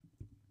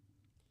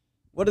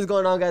What is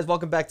going on, guys?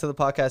 Welcome back to the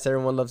podcast.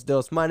 Everyone loves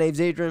Dills. My name's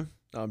Adrian.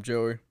 I'm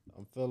Joey.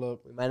 I'm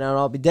Philip. We might not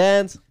all be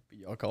dads, But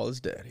y'all call us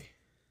daddy.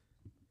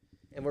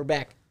 and we're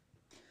back.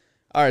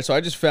 All right, so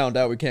I just found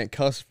out we can't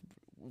cuss,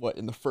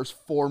 in the first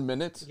 4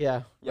 minutes?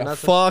 Yeah. we're Yeah, not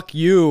fuck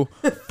you.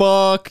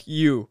 Fuck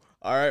you.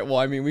 All right, well,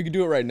 I mean, we can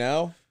do it right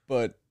now,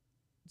 but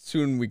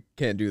soon we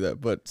can't do that.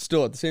 But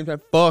still, at the same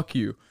time, fuck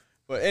you.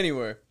 But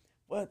anyway,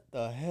 what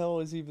the hell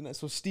is even that?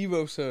 So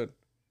Steve-O said,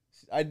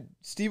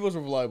 Steve-O's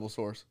a reliable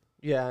source.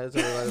 Yeah, it's a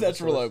reliable That's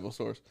a source. reliable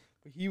source.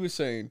 But he was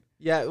saying,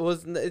 Yeah,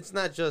 it's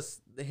not just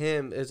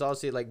him. It's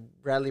also like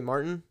Bradley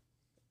Martin.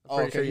 I'm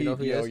pretty sure you know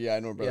who he is. yeah, I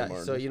know Brother Yeah,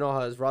 Martin. so you know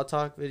how his Raw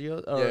Talk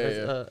videos or Yeah, his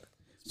yeah.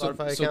 Spotify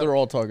account. So they're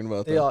all talking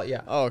about They that. all,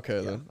 yeah. Oh,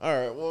 okay, then. All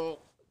right, well,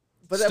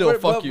 But still,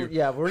 fuck you.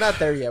 Yeah, we're not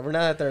there yet. We're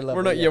not at their level.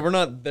 We're not. yet. Yeah, we're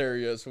not there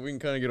yet, so we can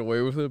kind of get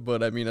away with it.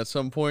 But I mean, at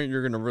some point,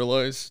 you're gonna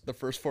realize the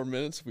first 4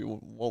 minutes we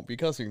won't be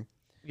cussing.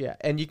 Yeah,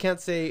 and you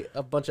can't say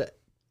a bunch of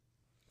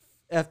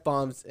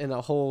F-bombs in a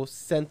whole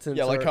sentence.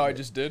 Yeah, like or- how I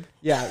just did.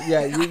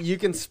 Yeah. You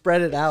can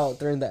spread it out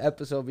during the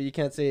episode, but you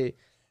can't say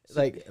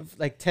like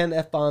 10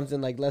 F-bombs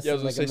in like less Yeah, I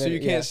than was like gonna a say. So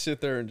minute. you can't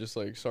sit there and just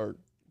like start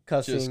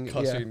cussing. just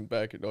cussing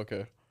back.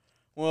 Okay.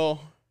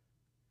 Well,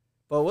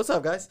 But what's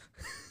up, guys?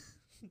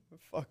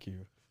 fuck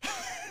you.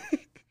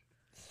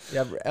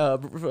 Yeah.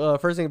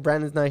 First thing,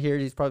 Brandon's not here.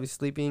 He's probably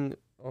sleeping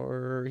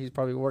or he's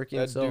probably working.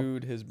 That so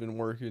dude has been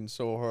working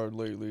so hard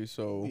lately.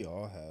 So We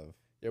all have.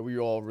 yeah, we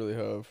all really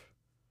have.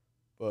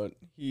 But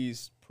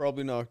he's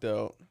probably knocked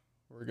out.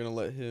 We're gonna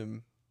let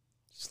him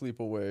sleep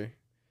away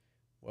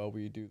while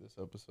we do this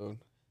episode.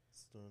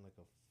 Snoring like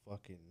a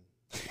fucking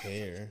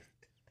bear.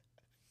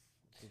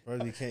 You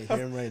probably can't hear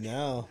him right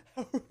now.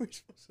 How are we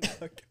supposed to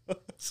not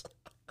cuss?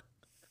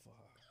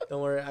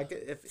 don't worry.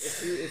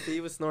 If he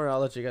was snoring, I'll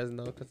let you guys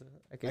know because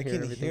I can I hear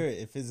can everything. hear it.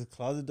 If his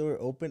closet door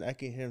open, I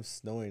can hear him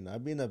snoring.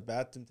 I'd be in the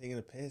bathroom taking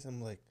a piss.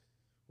 I'm like,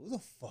 who the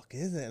fuck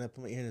is that? And I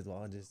put my ear in his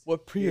wall and just.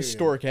 What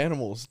prehistoric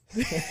animals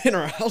in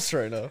our house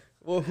right now?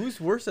 Well, who's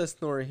worse at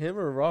snoring, him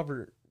or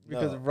Robert?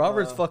 Because No,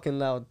 Robert's fucking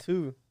loud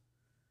too.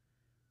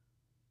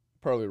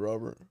 Probably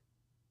Robert.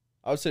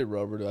 I would say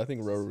Robert. I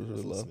think Robert was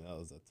really He loud.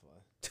 smells, that's why.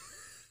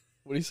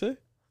 What do you say?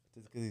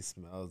 Just because he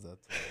smells,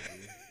 that's why.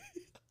 dude.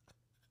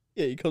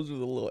 Yeah, he comes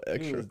with a little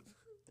extra.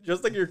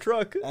 Just like your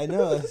truck. I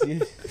know.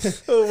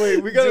 Oh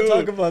wait, we gotta Dude.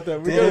 talk about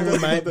that. We Did gotta it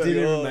talk about that.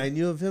 remind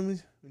you of him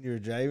when you were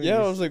driving? Yeah,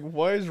 I was like,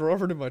 why is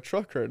Robert in my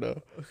truck right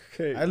now?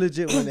 Okay. I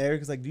legit when Eric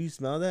was like, "Do you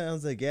smell that?" I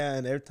was like, "Yeah."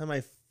 And every time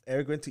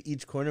Eric went to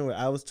each corner where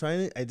I was trying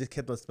it, I just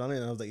kept on smelling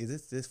it. And I was like,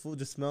 "Is this fool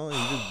just smelling?"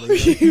 And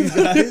he just blamed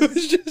it on you It guys.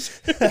 was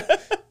just.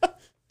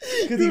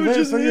 Because he It was went in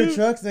just front of your him.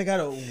 trucks and I got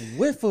a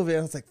whiff of it.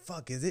 I was like,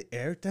 "Fuck, is it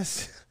Eric?"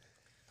 That's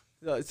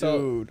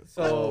Dude.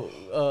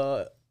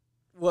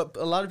 What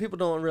a lot of people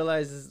don't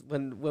realize is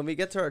when we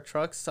get to our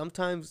trucks,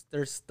 sometimes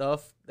there's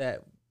stuff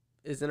that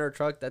is in our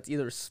truck that's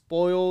either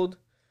spoiled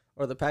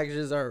or the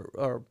packages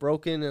are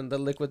broken and the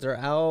liquids are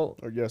out.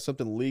 Or yeah,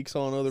 something leaks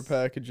on other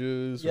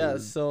packages. Yeah, or-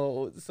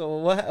 so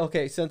what?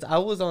 Okay, since I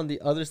was on the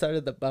other side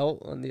of the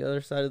belt, on the other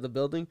side of the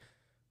building,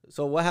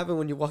 so what happened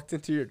when you walked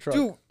into your truck?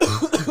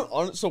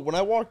 Dude, so when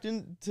I walked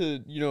into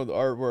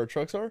where our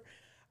trucks are,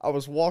 I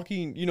was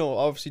walking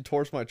obviously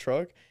towards my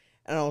truck,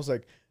 and I was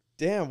like,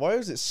 damn, why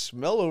does it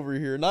smell over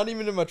here? Not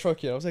even in my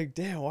truck yet. I was like,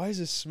 damn, why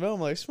does it smell?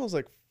 I'm like, it smells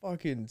like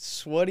fucking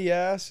sweaty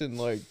ass and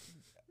like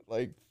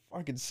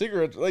fucking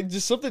cigarettes, like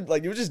just something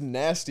like it was just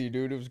nasty,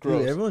 dude. It was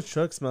gross. dude, everyone's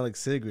trucks smell like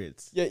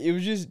cigarettes. Yeah,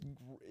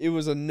 it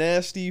was a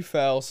nasty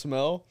foul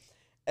smell,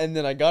 and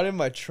then I got in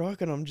my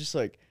truck and I'm just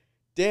like,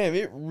 damn,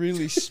 it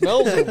really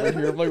smells over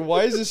here. I'm like,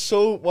 why does this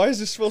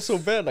smell so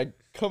bad? And I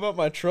come out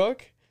my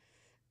truck,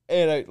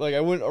 and I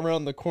went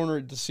around the corner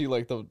to see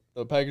like the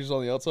packages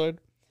on the outside,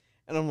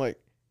 and I'm like,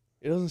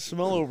 it doesn't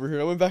smell over here.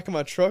 I went back in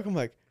my truck. I'm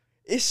like,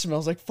 it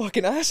smells like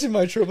fucking ass in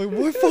my truck. I'm like,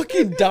 what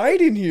fucking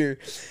died in here?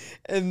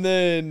 And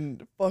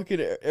then fucking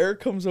Eric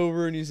comes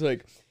over and he's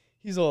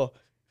all,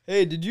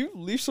 hey, did you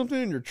leave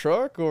something in your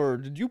truck, or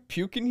did you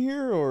puke in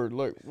here, or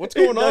like what's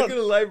going Not on?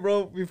 gonna lie,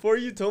 bro. Before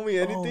you told me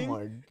anything, Oh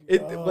my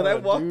when I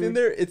God, walked in dude.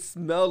 there, it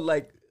smelled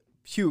like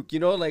puke. You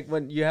know, like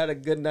when you had a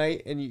good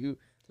night and you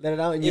let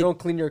it out and you don't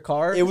clean your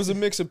car. It was a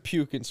mix of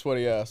puke and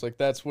sweaty ass. Like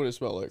that's what it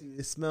smelled like. Dude,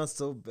 it smells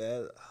so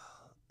bad.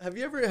 Have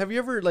you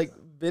ever like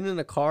been in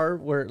a car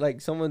where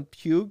like someone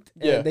puked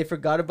and Yeah. they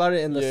forgot about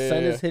it and the sun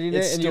is hitting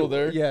it's it and still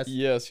there. Yes.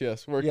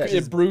 Yes. Where Yeah, it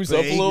just bruised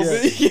up a little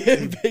bakes. bit. Yeah,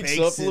 it It bakes bakes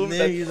up a in little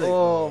there, bit. you're like,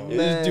 Oh, It was-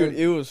 man. dude,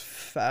 it was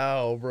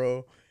foul,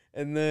 bro.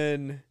 And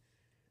then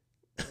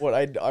what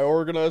I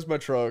organized my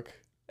truck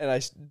and I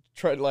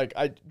tried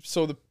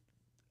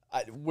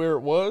where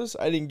it was,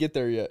 I didn't get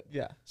there yet.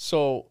 Yeah.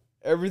 So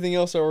everything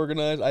else I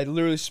organized, I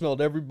literally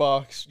smelled every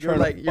box. You're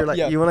trying to like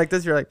yeah, you went like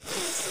this. You're like,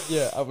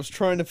 yeah. I was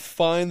trying to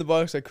find the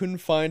box. I couldn't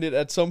find it.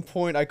 At some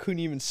point, I couldn't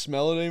even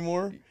smell it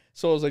anymore.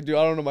 So I was like, dude,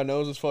 I don't know. My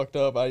nose is fucked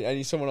up. I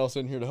need someone else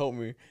in here to help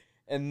me.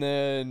 And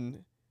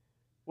then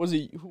was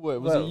it you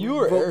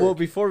or Eric? well,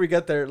 before we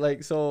get there,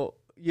 like, so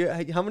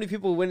yeah, how many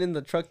people went in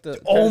the truck to?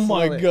 Oh to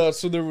my smell it? god!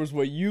 So there was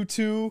you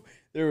two,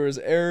 there was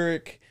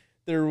Eric,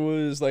 there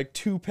was like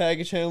 2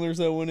 package handlers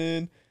that went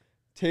in,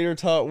 Tater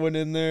Tot went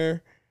in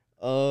there.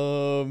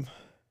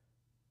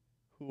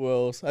 Who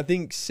else? I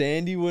think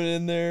Sandy went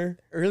in there.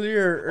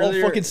 Earlier,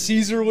 Oh, fucking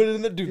Caesar went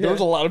in there. Dude, there was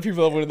a lot of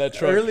people that went in that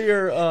truck.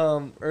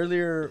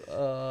 Earlier,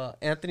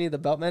 Anthony, the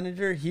belt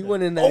manager, he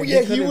went in there. Oh,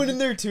 yeah, he went in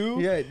there too?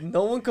 Yeah,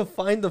 no one could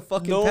find the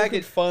fucking No one could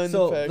package. find the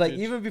so, package. like,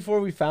 even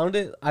before we found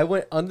it, I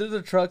went under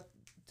the truck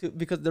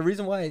because the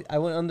reason why I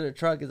went under the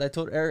truck is I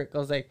told Eric, I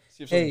was like,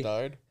 See if hey,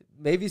 something died.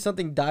 maybe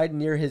something died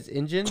near his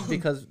engine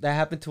because that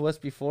happened to us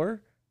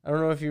before. I don't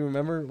know if you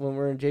remember when we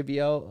were in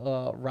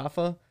JBL,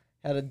 Rafa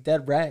had a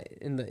dead rat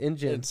in the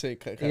engine. It's a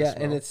kind Yeah,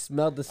 and it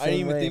smelled the same I didn't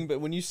even way. think,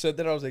 but when you said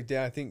that, I was like,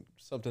 damn, I think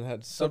something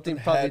Something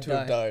had probably to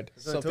have died.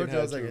 So I Something told you,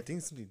 I was had like, to. I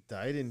think something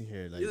died in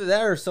here. Like, Either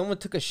that or someone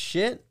took a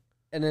shit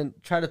and then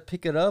tried to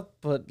pick it up,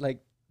 but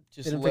like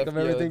Just didn't left, pick up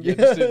everything.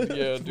 Yeah,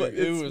 dude, But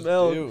it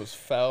smelled. was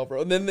foul,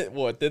 bro. And then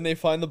then they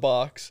find the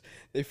box.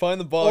 They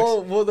find the box. Oh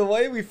well, the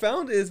way we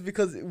found it is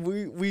because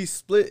we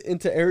split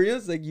into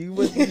areas. Like you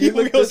went, you We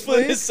looked all this split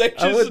way, into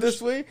sections I went and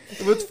this way.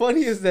 What's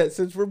funny is that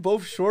since we're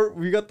both short,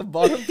 we got the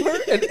bottom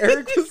part, and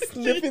Eric was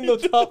sniffing the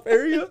top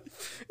area,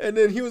 and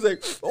then he was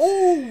like,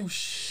 "Oh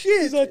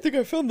shit!" I think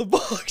I found the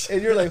box.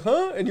 And you're like,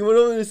 "Huh?" And you went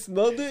over and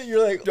smelled it.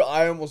 You're like, Dude,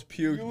 I almost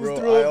puked, You bro.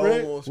 threw I up,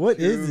 right? almost what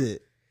puked. is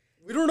it?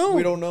 "We don't know."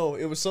 We don't know.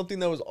 It was something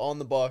that was on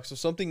the box. So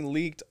something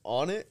leaked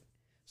on it.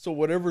 So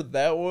whatever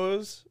that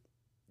was,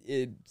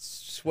 it's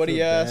sweaty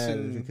Feel ass bad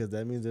and because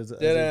that means there's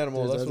dead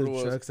animal, There's that's what other it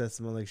was. trucks that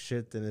smell like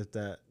shit. Then if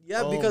that,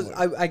 Yeah, Oh because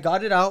my I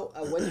got it out.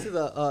 I went to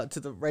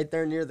the right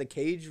there near the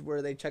cage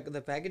where they check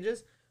the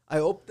packages. I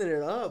opened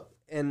it up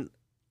and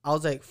I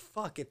was like,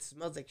 "Fuck! It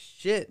smells like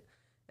shit."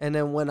 And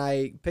then when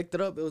I picked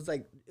it up, it was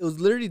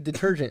literally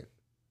detergent.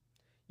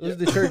 It was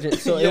detergent,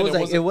 so Yeah, it was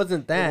like it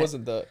wasn't that. It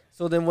wasn't that.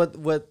 So then what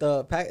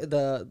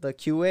the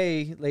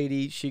QA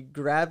lady, she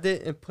grabbed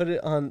it and put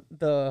it on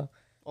the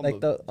On like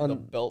the on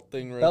belt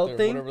thing right belt there,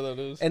 thing, whatever that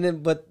is. and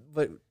then but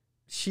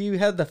she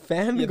had the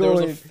fan Yeah, there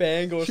was going. a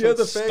fan going. She So had it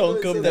the fan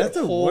stunk going, up so that that's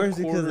the whole worst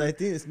because corner. I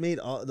think it's made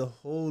all the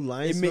whole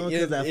line It smell made-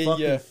 because that it-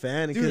 fucking yeah.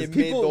 fan. Dude, Because it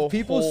made the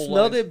people whole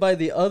smelled line. it by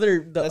the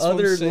other That's what I'm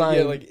other saying, line.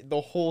 Yeah, like the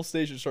whole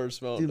station started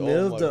smelling. dude, Oh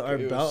middle my of the God, our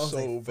it belt, I was was so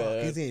like, fuck,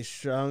 bad. it's getting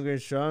stronger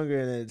and stronger,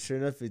 and then sure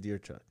enough, it's your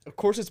truck. Of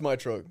course, it's my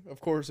truck. Of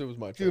course, it was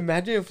my truck. Dude,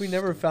 imagine if we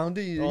never found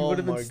it. You Oh would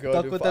have been my stuck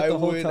God, with if that I the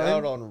whole went time.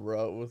 out on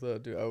route with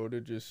that, dude, I would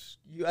have just.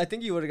 I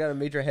think you would have got a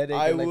major headache.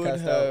 I and, like, would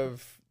passed out.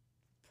 have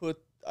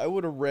I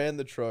would have ran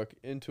the truck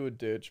into a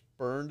ditch,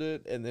 burned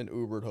it, and then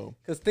Ubered home.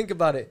 Because think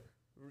about it.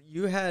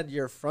 You had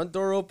your front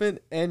door open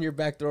and your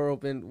back door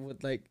open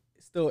with like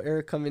still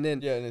air coming in.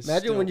 Yeah, and it's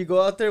Imagine when still- you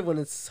go out there when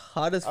it's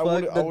hot as I fuck,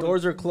 would've- I the would've-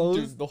 doors are closed.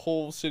 Dude, the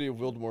whole city of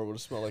Wildmore would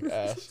have smelled like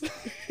ass.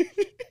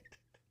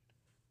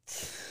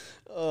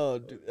 Oh,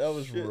 dude, that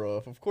was Shit.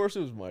 rough. Of course,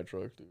 it was my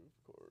truck, dude.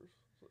 Of course.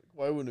 Like,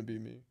 why wouldn't it be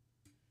me?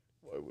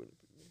 Why wouldn't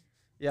it be me?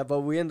 Yeah,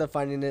 but we end up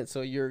finding it,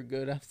 so you're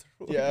good after.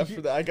 Yeah,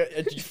 after that, I got.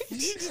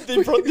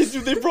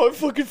 they brought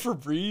fucking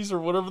Febreze or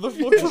whatever the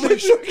fuck for my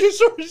truck. I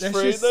started That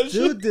spraying shit that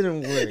still shit.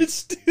 didn't work. It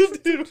still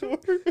didn't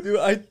work. Dude,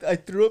 I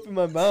threw up in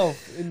my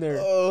mouth in there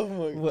Oh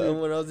my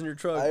god! when I was in your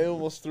truck. I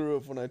almost threw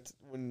up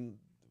when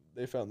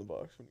they found the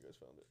box. When you guys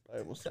found it, I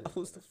almost. Threw That up.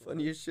 was the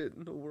funniest shit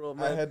in the world,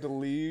 I man. had to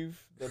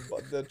leave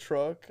the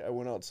truck. I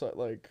went outside,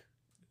 like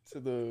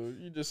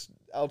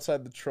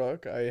outside the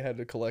truck. I had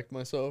to collect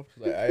myself.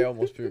 I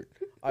almost puked.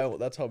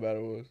 That's how bad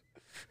it was.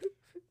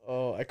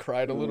 Oh, I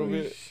cried a little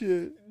Holy bit.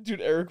 Shit.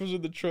 Dude, Eric was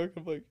in the truck.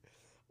 I'm like,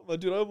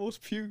 dude, I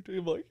almost puked.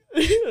 I'm like,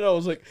 and I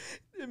was like,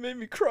 it made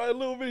me cry a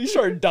little bit. He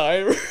started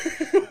dying.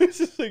 It was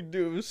just like,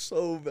 dude, it was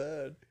so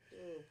bad.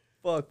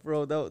 Fuck,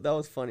 bro, that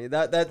was funny.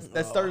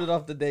 That started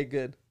off the day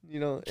good. You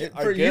know,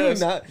 I for guess.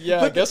 you not.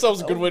 Yeah, I guess that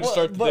was a good way to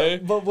start the day.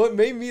 But what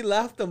made me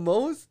laugh the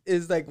most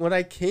is like when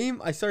I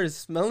came, I started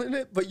smelling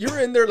it. But you're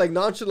in there like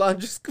nonchalant,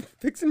 just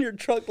fixing your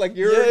truck like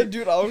you're. Yeah,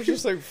 dude, I was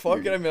just like,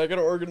 fuck it. I mean, I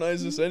gotta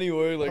organize this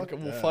anyway. Like, Fuck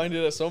we'll that. find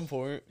it at some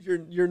point.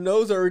 Your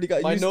nose already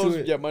got My used nose,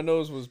 to it. yeah, my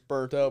nose was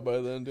burnt out by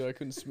then, dude. I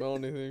couldn't smell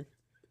anything.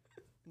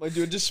 Like,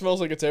 dude, it just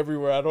smells like it's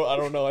everywhere. I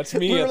don't know. It's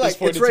me We were at like, this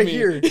point. it's right me.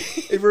 here.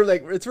 And we're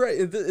like, it's right.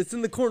 It's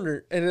in the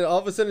corner. And then all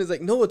of a sudden, it's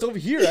like, no, it's over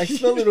here. I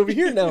smell it over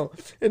here now.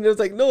 And it was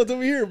like, no, it's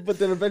over here. But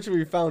then eventually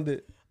we found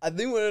it. I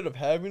think what ended up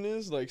happening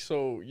is like,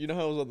 so you know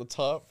how it was on the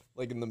top,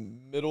 like in the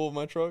middle of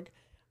my truck.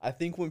 I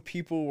think when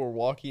people were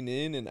walking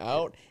in and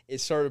out, it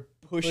started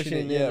pushing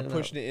it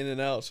in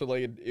and out. So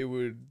like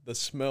the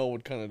smell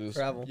would kind of just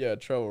Travel.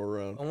 travel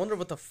around. I wonder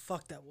what the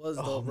fuck that was,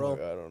 though, Oh, bro.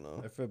 my God, I don't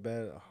know. I feel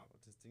bad. Oh,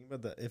 just think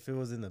about that. If it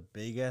was in the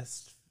big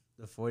ass,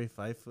 the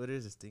 45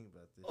 footers, just think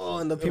about this. Oh,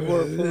 and the people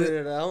were pulling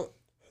it out.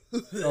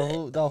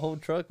 The whole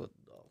truck. Oh,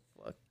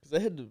 fuck. Because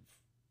I had to,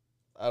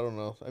 I don't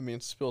know. I mean,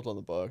 it spilled on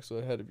the box, so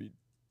it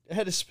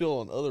had to spill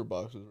on other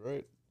boxes,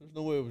 right? There's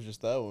no way it was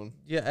just that one.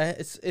 Yeah,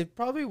 it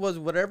probably was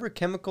whatever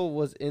chemical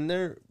was in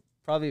there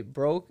probably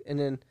broke, and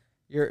then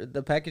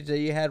the package that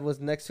you had was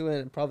next to it,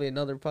 and probably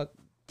another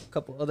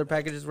couple other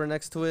packages were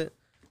next to it,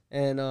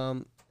 and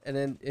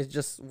then it's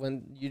just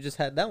when you just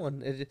had that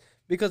one,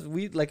 because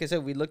like I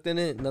said, we looked in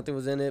it, nothing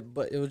was in it,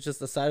 but it was just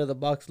the side of the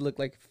box looked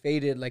like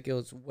faded, like it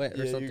was wet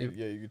or something.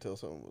 You could tell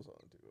something was on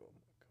too. Oh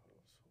my God,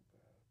 it was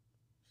so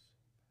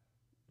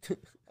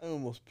I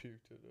almost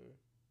puked today.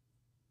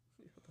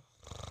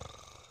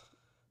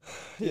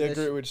 Yeah, Yeah, that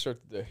great shit- way to start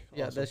the day.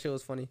 Yeah, Awesome. that shit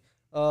was funny.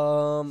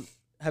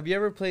 Have you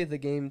ever played the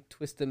game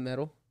Twisted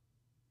Metal?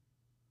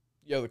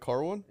 Yeah, the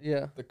car one.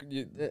 Yeah.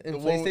 In In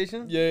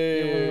PlayStation? Yeah, yeah,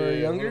 Yeah, yeah. when we were yeah,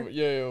 younger?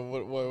 Yeah. What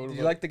Did about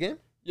you like the game?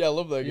 Yeah, I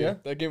love that game. Yeah?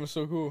 That game was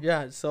so cool.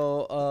 Yeah.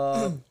 So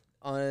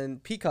on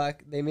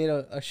Peacock they made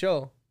a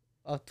show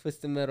of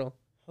Twisted Metal.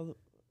 How the-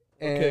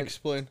 And- Okay,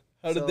 explain.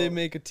 How did they so-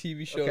 make a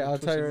TV show? Okay, of I'll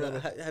tell you. Twisted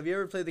Right now. Metal? Have you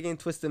ever played the game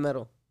Twisted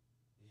Metal?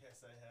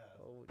 Yes, I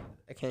have. Oh,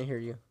 I can't hear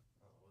you.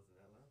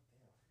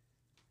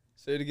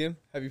 Say it again.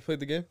 Have you played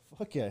the game?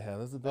 Fuck yeah, I have.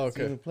 That's the best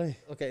Okay. game to play.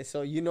 Okay,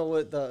 so you know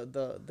what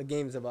the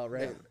game's about,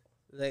 right?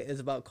 Like, it's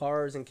about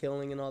cars and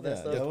killing and all that Yeah,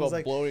 stuff. Yeah, that it's was about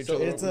like- blowing each So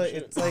other it's up a and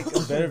shit. it's like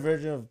a better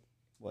version of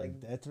what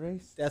Like Death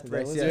Race. Death Is that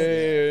Race, what yeah.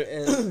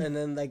 it's- And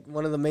then like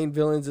one of the main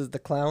villains is the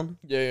clown.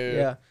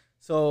 Yeah.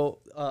 So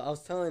I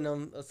was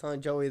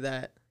telling Joey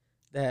that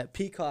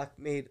Peacock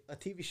made a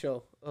TV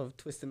show of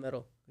Twisted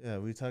Metal. Yeah,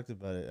 we talked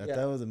about it. I Yeah.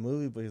 thought it was a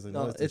movie, but he's like,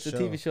 No, no, it's a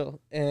TV show,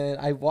 and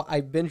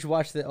I binge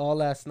watched it all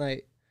last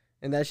night,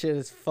 and that shit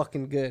is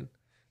fucking good.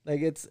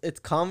 Like it's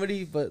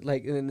comedy, but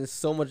like and there's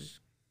so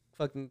much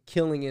fucking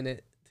killing in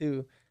it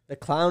too. The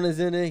clown is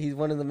in it. He's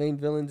one of the main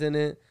villains in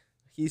it.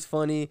 He's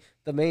funny.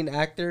 The main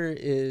actor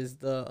is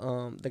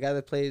the guy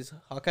that plays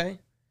Hawkeye.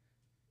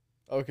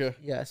 Okay.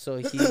 Yeah, so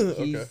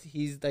Okay.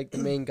 he's like the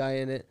main guy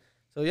in it.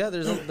 So yeah,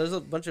 there's a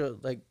bunch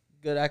of like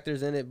good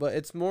actors in it, but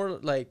it's more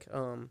like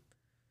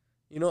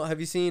you know, have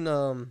you seen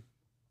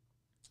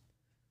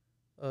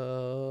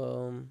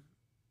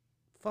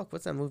fuck,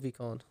 what's that movie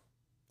called?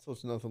 So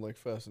it's nothing like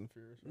Fast and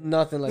Furious.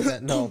 Nothing like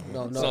that. No. It's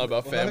not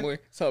about What? family.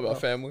 It's not about No.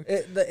 family.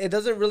 It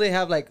doesn't really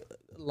have like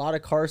a lot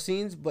of car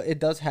scenes, but it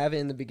does have it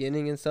in the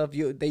beginning and stuff.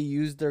 They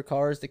use their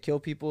cars to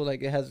kill people.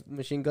 Like it has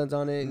machine guns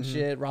on it and Mhm.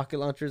 shit, rocket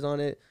launchers on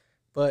it.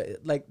 But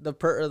like the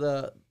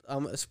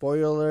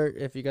spoiler alert,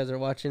 if you guys are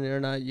watching it or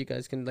not, you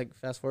guys can like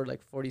fast forward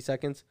like 40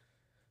 seconds.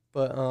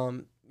 But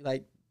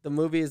like the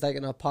movie is like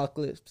an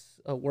apocalypse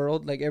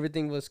world. Like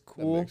everything was That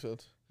cool. makes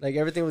sense. Like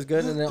everything was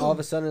good, and then all of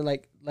a sudden,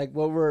 like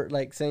what we're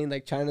like saying,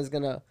 like China's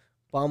gonna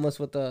bomb us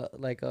with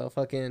a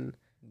fucking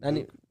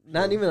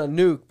not even a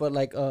nuke, but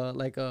like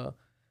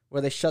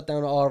where they shut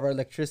down all of our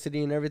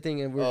electricity and everything,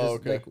 and we're Oh,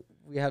 just okay. like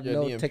we have Yeah,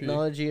 no an EMP.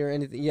 technology or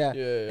anything. Yeah.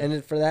 Yeah. And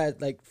then for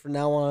that, like for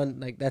now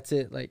on, like that's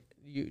it. Like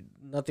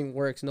nothing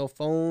works, no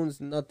phones,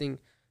 nothing,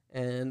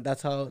 and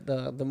that's how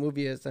the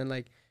movie is. And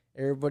like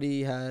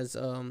everybody has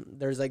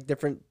there's like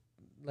different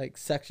like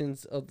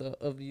sections of the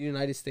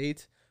United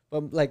States.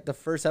 But like the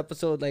first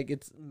episode, like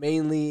it's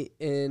mainly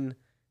in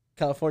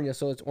California,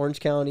 so it's Orange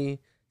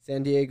County,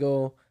 San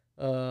Diego,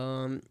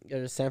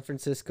 there's San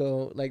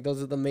Francisco. Like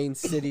those are the main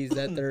cities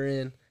that they're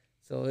in.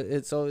 So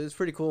it's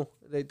pretty cool.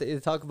 They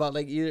talk about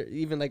like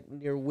even like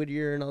near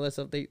Whittier and all that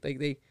stuff. They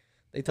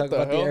talk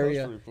about the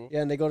area. Cool.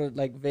 Yeah, and they go to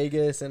like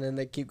Vegas, and then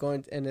they keep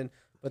going, and then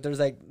but there's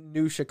like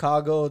new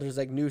Chicago, there's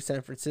like new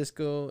San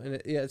Francisco, and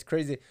it's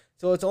crazy.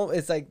 So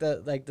it's like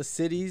the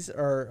cities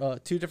are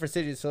two different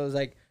cities. So it's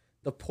like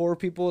the poor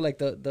people, like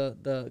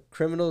the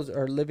criminals,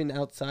 are living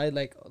outside,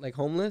 like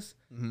homeless,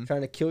 Mhm.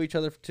 trying to kill each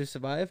other to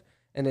survive.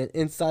 And then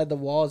inside the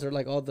walls are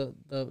like all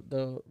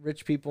the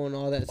rich people and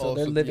all that. So Oh,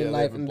 they're so, living yeah, they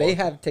life, have a and they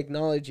block. have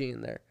technology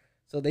in there.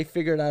 So they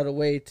figured out a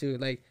way to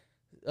like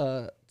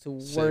to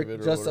Save work it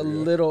or just a whatever,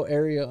 yeah. little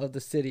area of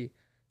the city.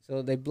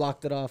 So they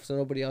blocked it off so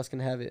nobody else can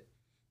have it.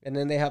 And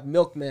then they have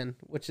Milkman,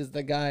 which is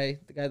the guy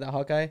that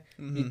Hawkeye.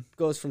 He Mhm.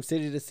 goes from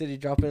city to city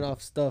dropping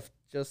off stuff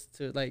just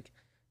to like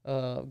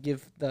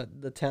give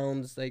the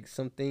towns like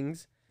some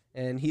things.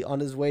 And he on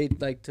his way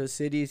like to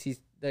cities, he's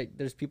like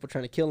there's people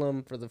trying to kill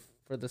him for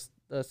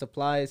the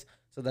supplies.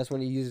 So that's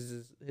when he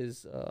uses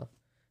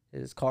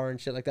his car and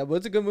shit like that. But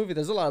it's a good movie.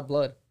 There's a lot of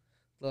blood.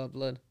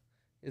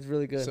 It's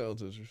really good.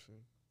 Sounds interesting.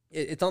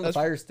 It's on the That's-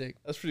 Fire Stick.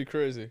 That's pretty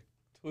crazy.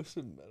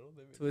 Twisted Metal.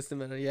 They made- Twisted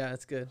Metal. Yeah,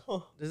 it's good.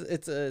 Huh. I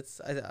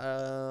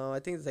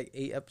think it's like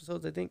 8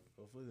 episodes. I think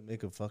Hopefully they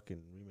make a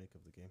fucking remake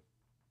of the game.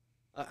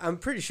 I'm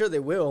pretty sure they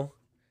will.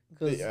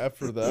 'Cause-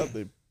 After that,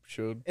 they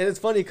should. And it's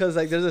funny because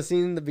like there's a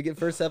scene in the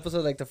first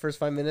episode, like the first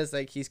 5 minutes,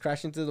 like he's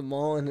crashing through the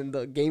mall and then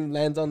the game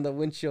lands on the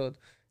windshield,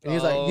 and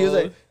he's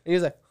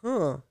like,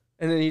 huh,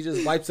 and then he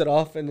just wipes it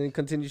off and then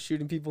continues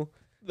shooting people.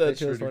 That's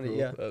shit was pretty funny, cool.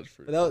 yeah. That's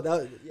pretty. But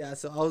that yeah,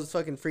 so I was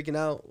fucking freaking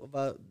out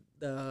about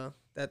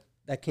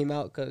that came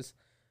out because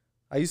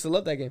I used to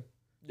love that game.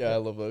 yeah, I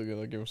love that game.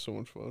 That game was so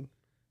much fun.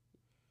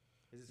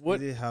 It's just What-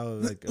 crazy how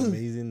like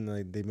amazing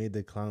like they made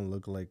the clown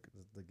look like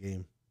the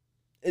game.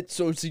 It's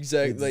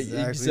exactly the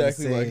like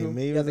same. him.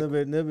 Maybe Yeah, a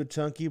little bit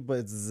chunky, but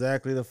it's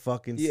exactly the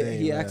fucking Yeah,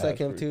 same. he man. acts like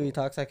him That's too. pretty He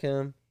cool. talks like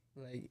him.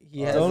 Like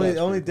he Oh, has The only that's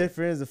that- only pretty cool.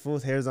 difference is the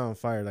fool's hair's on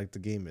fire like the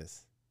game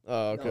is.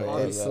 Oh, okay. No, yeah,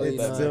 obviously It's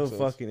not. still makes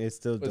sense. fucking. It's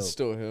still But dope. it's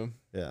still him.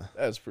 Yeah,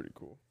 That's pretty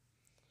cool.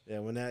 yeah.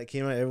 When that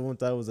came out, everyone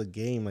thought it was a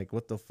game. Like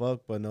what the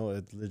fuck? But no,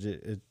 it's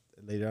legit. It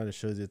later on it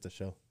shows you it's a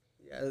show.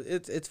 Yeah,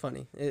 it's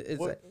funny. It's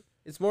What- like,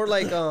 it's more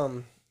like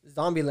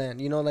Zombieland.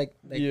 You know, like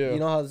Yeah. you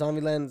know how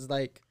Zombieland is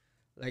like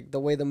the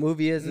way the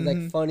movie is Mhm.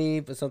 like funny,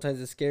 but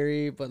sometimes it's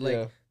scary. But like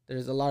Yeah.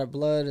 There's a lot of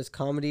blood. It's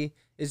comedy.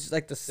 It's just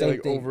like the They same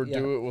like thing.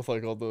 overdo it with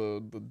like all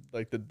the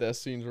like the death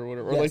scenes or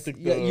whatever. Or Yes. like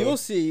the Yeah, you'll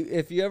see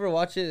if you ever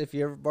watch it. If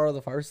you ever borrow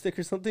the Fire Stick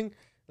or something,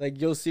 like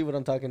you'll see what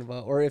I'm talking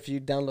about. Or if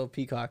you download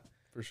Peacock,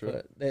 for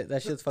sure. but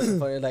that shit's fucking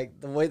funny. Like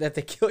the way that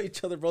they kill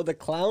each other, bro. The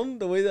clown,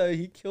 the way that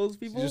he kills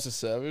people. He's just a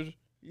savage.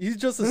 He's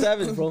just a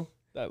savage, bro.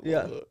 I love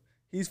Yeah. it.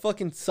 He's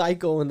fucking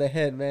psycho in the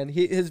head, man.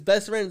 His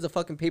best friend is a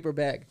fucking paper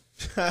bag.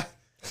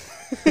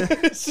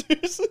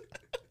 Seriously.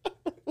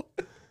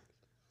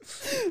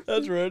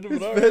 That's random. His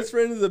But all best right.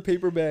 friend is a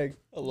paper bag.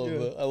 I love Yeah.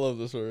 that. I love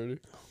this already.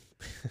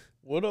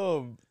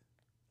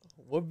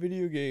 What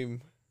video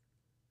game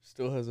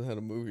still hasn't had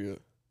a movie yet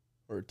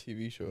or a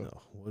TV show?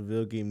 No, what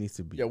video game needs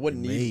to be Yeah, what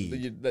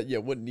made?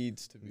 what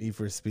needs to be? Need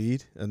for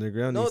Speed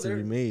Underground No, needs to be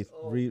they're- remade.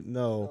 oh,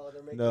 No,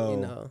 they're making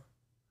no.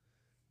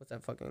 what's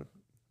that fucking?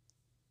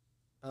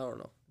 I don't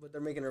know, but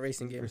they're making a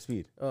racing Need game. for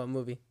Speed.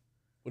 Movie.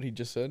 What he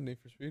just said, Need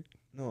for Speed.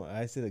 No,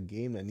 I said a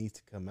game that needs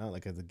to come out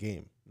like as a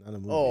game, not a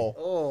movie. Oh,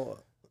 Oh,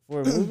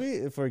 For a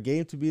movie, for a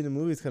game to be in a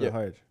movie, it's kind Yeah. of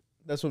hard.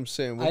 that's what I'm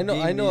saying. I know,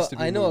 I know,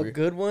 I know a good.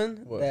 good one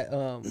What?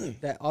 that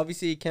that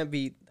obviously can't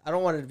be. I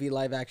don't want it to be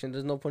live action.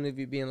 There's no point of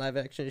it being live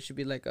action. It should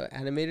be like an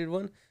animated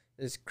one.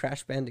 Is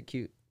Crash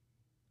Bandicoot.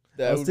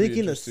 I was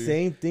thinking the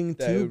same thing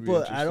That too, would be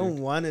but I don't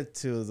interesting. want it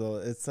to though.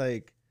 It's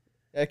like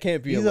That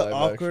can't be he's a an live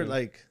awkward action.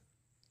 like.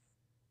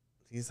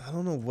 I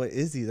don't know what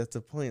is he. That's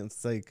the point.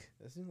 It's like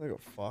That seems like a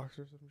fox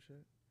or some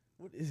shit.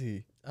 What is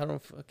he? I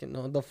don't fucking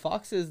know. The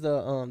Fox is the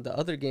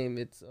other game.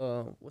 It's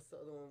what's the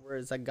other one where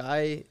it's a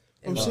guy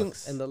and, I'm the, saying-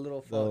 and the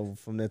little fox. the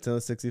from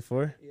Nintendo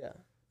 64. Yeah,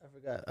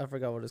 I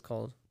forgot what it's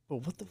called.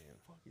 But what the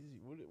fuck is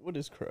he? What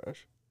is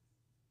Crash?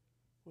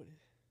 What is?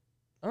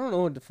 I don't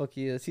know what the fuck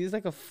he is. He's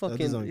like a dude's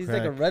fucking. on He's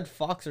like a crack. red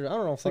fox or I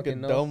don't know. It's like a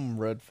Fucking know. dumb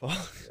red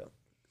fox.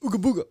 Ooga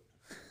booga.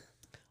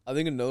 I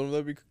think another one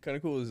that'd be kind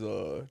of cool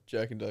is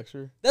Jack and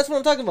Dexter. That's what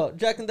I'm talking about.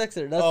 Jack and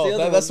Dexter. That's Oh, the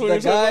other that's one.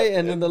 what The you're talking guy about?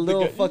 and then the The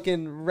little guy-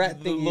 fucking rat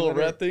The thing. little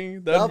rat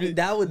thing.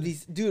 That would be,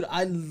 dude.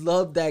 I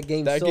love that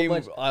game that so game.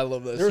 much. I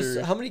love that There's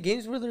series. how many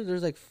games were there?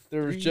 There's like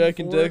There was 3, Jack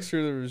and 4?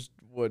 Dexter. There was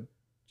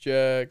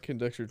Jack and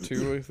Dexter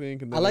 2, I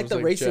think. And I then like there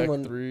the was, racing Jack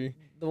one. 3.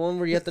 The one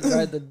where you have to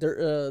drive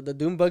the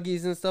doom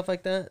buggies and stuff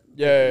like that.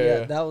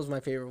 Yeah. That was my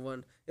favorite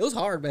one. It was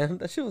hard, man.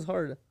 That shit was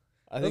hard.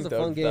 I That was think a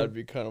fun game. that'd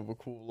be kind of a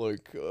cool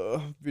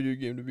video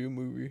game to be a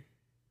movie.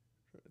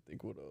 Trying to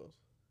think what else.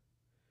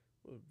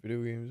 What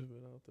video games have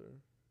been out there?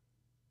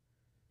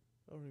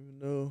 I don't even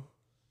know.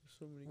 There's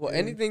so many. Well,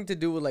 games. anything to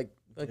do with like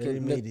They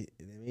fucking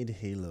made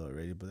Halo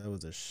already, but that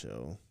was a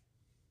show.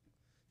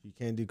 You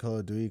can't do Call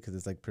of Duty because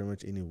it's like pretty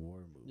much any war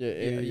movie.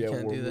 Yeah, you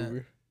can't war do that.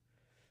 movie.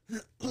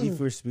 Need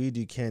for Speed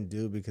you can't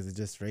do because it's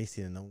just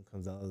racing and no one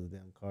comes out of the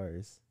damn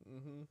cars.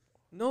 Mm-hmm.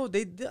 No,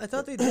 they did. I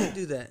thought they did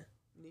do that.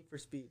 Need for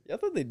Speed. Yeah, I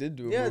thought they did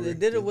do a Yeah, movie. they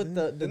did it Did with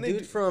they? the Didn't they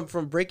dude do-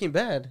 from Breaking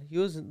Bad. He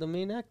was the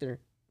main actor.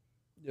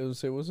 Yeah, I was gonna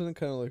say, wasn't it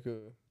kind of like a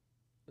It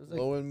was like,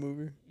 low end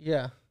movie?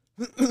 yeah.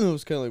 It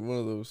was kind of like one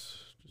of those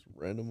just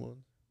random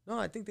ones. No,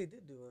 I think they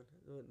did do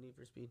one. Need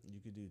for Speed. You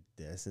could do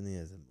Destiny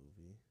as a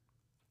movie.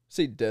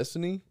 Say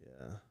Destiny,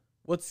 Yeah.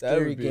 What That would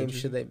scary be game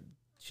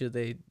should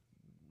they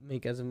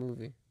make as a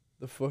movie?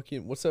 the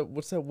fucking what's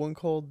that one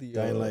called? The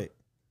Dying Light.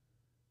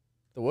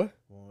 The what?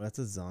 Well, that's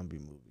a zombie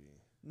movie.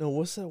 No,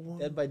 what's that one?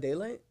 Dead by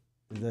Daylight?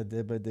 Is that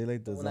Dead by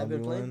Daylight, the The one I've zombie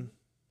been playing? one?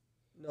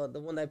 No, the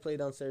one I played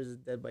downstairs is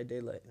Dead by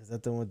Daylight. Is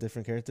that the one with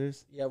different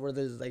characters? Yeah, where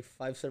there's like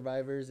 5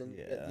 survivors and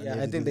Yeah, yeah, you have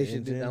I to think do they the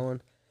should do that engine.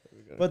 one.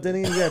 But then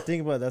again, you gotta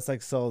think about it, that's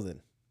like Solden.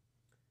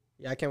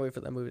 Yeah, I can't wait for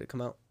that movie to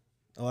come out.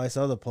 Oh, I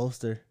saw the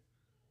poster.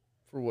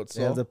 For what?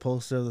 They have Saw? the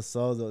poster of the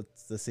Saw,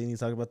 the scene you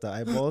talk about the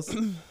eyeballs.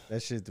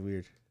 That shit's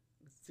weird.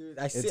 Dude,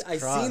 It's I seen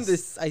crossed.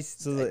 this.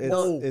 So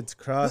no, it's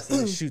crossed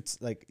and it shoots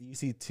like you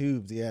see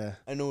tubes. Yeah,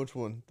 I know which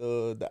one.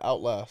 The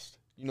Outlast.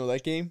 You know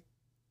that game?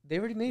 they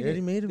already they made already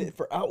it. made them.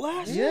 For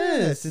Outlast?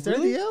 Yes, it's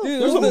already out.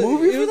 Dude, There's it was a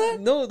movie it for was- that?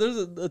 No, there's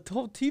a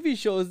whole TV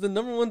show. It's the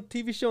 #1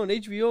 TV show on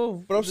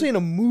HBO. But I'm saying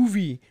a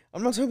movie.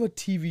 I'm not talking about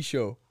TV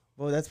show.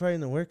 Well, that's probably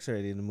in the works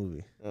already in the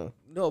movie.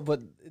 No, but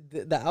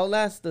the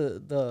Outlast,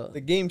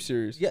 The game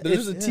series. Yeah,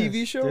 There's a it's- TV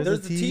yes, show?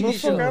 there's a TV Motherfucker,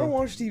 show. I don't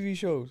watch TV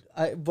shows.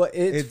 but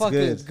it's It's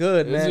fucking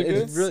good, Is man. it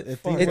It's good? really, I think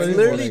Fuck, it's I didn't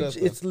literally, watch that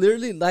stuff. it's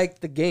literally like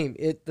the game.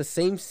 The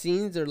same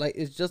scenes are like,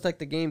 it's just like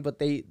the game, but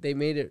they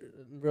made it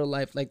in real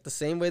life, like the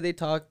same way they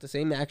talk, the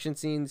same action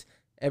scenes,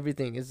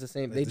 everything is the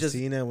same. Like They the just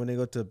scene that when they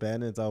go to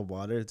abandon, it's all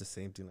water. It's the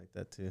same thing like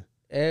that too.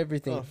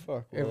 everything, Oh, fuck.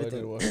 Well, I everything.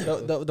 did watch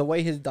The, that. the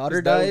way his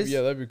daughter That would- dies.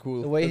 Yeah, that'd be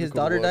cool. The way That'd be his cool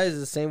to daughter watch. dies is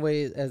the same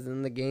way as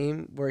in the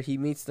game, where he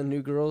meets the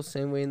new girl,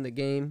 same way in the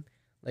game.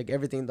 Like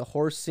everything, the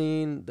horse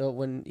scene, the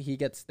when he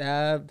gets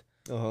stabbed,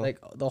 Uh-huh. like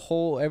the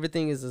whole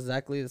everything is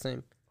exactly the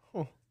same.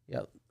 Huh.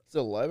 Yeah. Is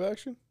it live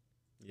action?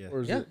 Yeah.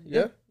 Or is Yeah, it?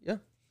 yeah, yeah.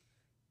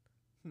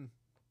 I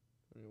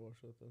need to watch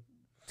that then.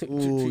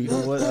 Ooh, you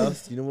know what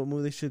else? You know what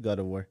movie they should God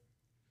of War?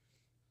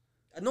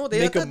 No, I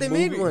Make a thought they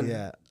made movie? one.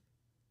 Yeah.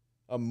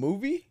 A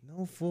movie?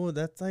 No fool.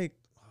 That's like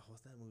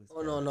what's that movie?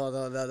 Oh no,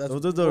 that's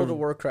Those are the- World of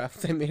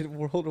Warcraft. They made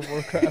World of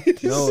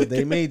Warcraft. No,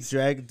 they made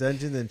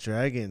Dungeons and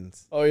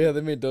Dragons. Oh, yeah,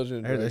 they made Dungeons I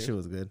and heard that Dragons. shit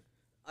was good.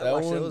 I That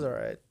watched it. It one- was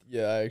alright.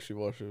 Yeah, I actually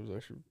watched it. It was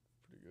actually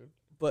pretty good.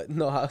 But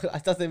no, I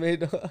thought they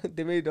made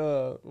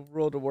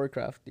World of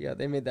Warcraft. Yeah,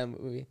 they made that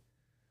movie.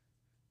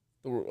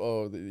 Yeah.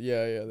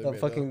 They The made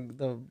fucking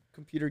the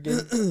computer game.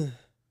 that.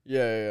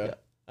 Yeah. Yeah.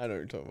 I know what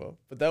you're talking about.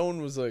 But that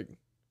one was like,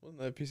 wasn't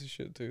that a piece of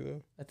shit too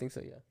though? I think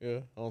so. Yeah. Yeah,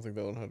 I don't think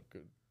that one had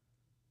good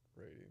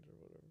ratings or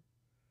whatever.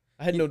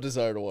 I had no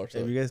desire to watch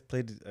Have that. you guys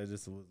played? I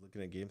just was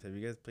looking at games. Have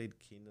you guys played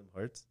Kingdom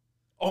Hearts?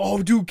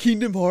 Oh, dude,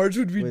 Kingdom Hearts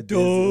would be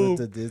dope.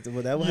 With the Disney.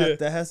 Well, that would Yeah.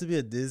 that has to be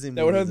a Disney.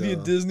 That would have to movie,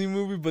 be a though. Disney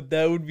movie, but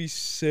that would be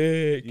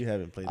sick. You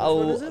haven't played. I that.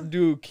 What is it?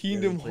 dude,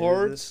 Kingdom played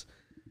Hearts.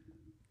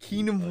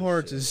 Kingdom Oh,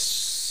 Hearts shit. is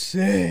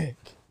sick.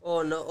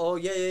 Oh no! Oh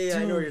yeah.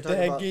 I know what you're Dude, talking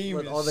that about. game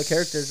With is all the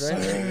characters,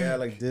 right? sick. Yeah,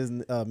 like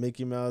Disney,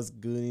 Mickey Mouse,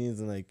 Goonies,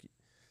 and like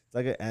it's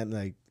like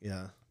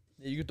yeah.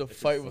 Yeah, you get to It's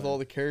fight with fun. all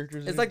the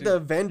characters. It's and like dude. the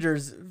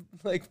Avengers,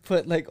 like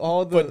put like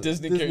all the But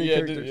Disney,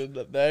 characters.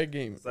 Yeah, that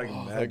game. It's like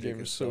that magic game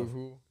and is so stuff.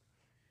 cool.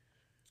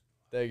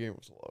 That game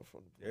was a lot of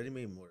fun. They already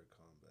made Mortal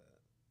Kombat.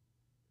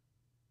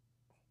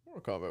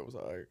 Mortal Kombat was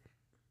alright.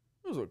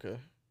 It was okay.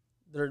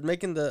 They're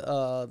making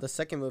the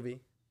second movie.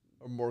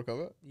 Or Mortal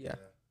Kombat. Yeah.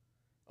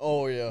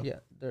 Oh yeah. Yeah,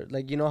 they're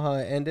like, you know how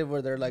it ended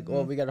where they're like,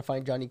 oh, Mhm. we gotta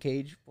find Johnny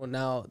Cage. Well,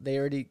 now they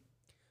already,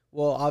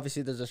 well,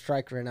 obviously there's a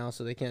strike right now,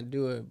 so they can't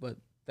do it. But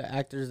the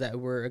actors that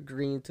were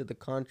agreeing to the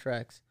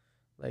contracts,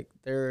 like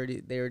they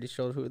already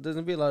showed who. There's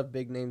gonna be a lot of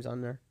big names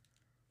on there.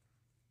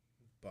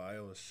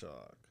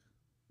 BioShock.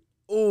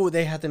 Oh,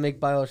 they have to make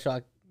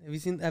BioShock.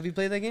 Have you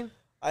played that game?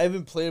 I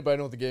haven't played it, but I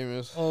know what the game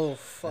is. Oh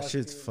fuck, That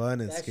shit's dude.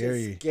 fun and That shit's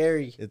scary.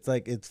 Scary. It's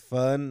like it's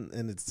fun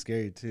and it's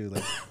scary too.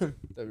 Like That'd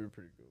be a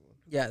pretty good one.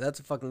 Yeah, that's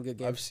a fucking good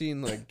game. I've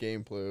seen like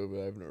gameplay,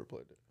 but I've never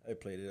played it. I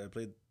played it. I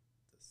played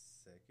the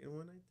second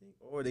one, I think.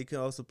 Or they can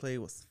also play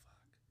what's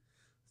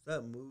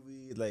that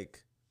movie?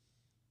 Like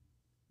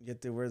you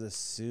get to wear the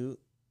suit.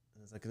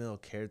 And it's like a little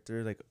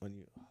character. Like when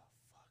you,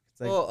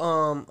 it's like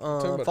oh,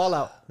 Talking about-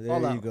 Fallout. there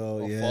Fallout. you go.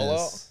 Oh, Yes.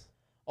 Fallout?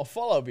 Oh,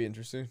 Fallout would be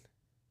interesting.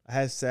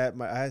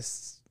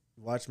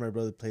 Watched my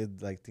brother play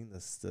like I think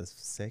the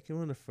second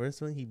one, the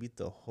first one. He beat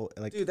the whole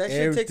like Dude, that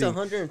shit takes everything.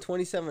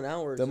 127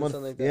 hours That or month,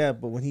 something like that. yeah,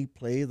 but when he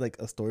played like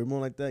a story mode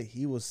like that,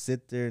 he will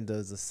sit there and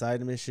does the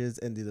side missions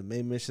and do the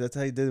main mission. That's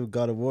how he did it with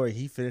God of War.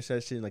 He finished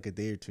that shit in like a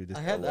day or two. Just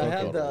I had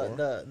love God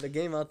of the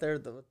game out there,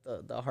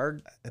 the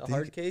hard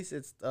think- case.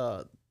 It's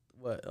There's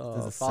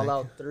a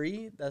Fallout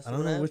 3. That's I the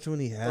don't one know I which one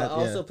he had. had. But I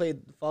also Yeah.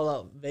 played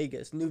Fallout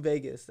Vegas, New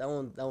Vegas. That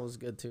was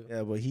good too.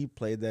 Yeah, but he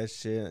played that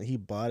shit. He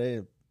bought it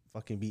and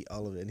fucking beat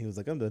all of it. And he was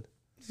like, I'm done.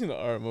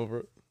 Alright, I'm over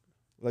it.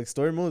 Like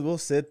story mode, we'll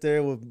sit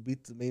there, we'll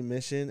beat the main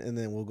mission, and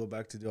then we'll go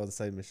back to do all the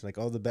side missions. Like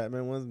all the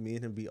Batman ones, me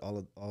and him beat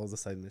all the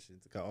side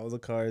missions. Got all the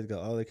cards,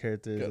 got all the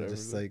characters, Got and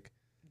just everything.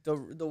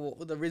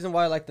 like The reason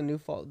why I like the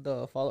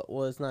Fallout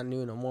was not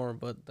new no more,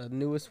 but the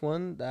newest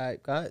one that I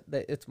got,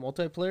 that it's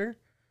multiplayer.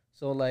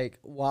 So like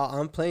while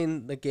I'm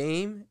playing the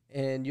game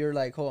and you're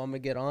like, oh, I'm gonna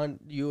get on,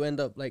 you end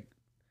up like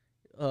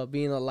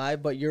being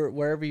alive, but you're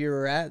wherever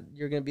you're at,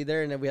 you're gonna be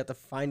there, and then we have to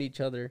find each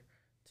other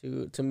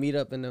to meet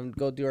up and then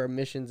go do our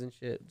missions and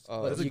shit.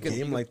 Oh, But there's a you can-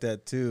 game like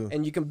that too.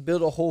 and you can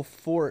build a whole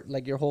fort,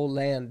 like your whole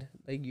land,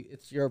 like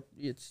it's Is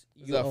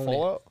you that own it.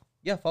 Fallout?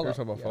 Yeah, Fallout.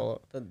 talking about yeah.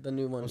 Fallout? The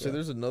new one. Oh, so yeah.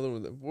 there's another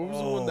one. What was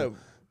the one that we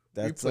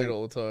That's played like,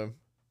 all the time?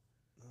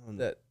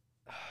 That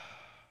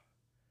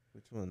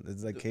which one?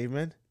 It's like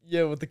caveman.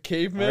 yeah, with the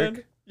caveman.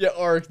 Ark? Yeah,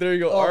 Ark. There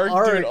you go. Oh, Ark,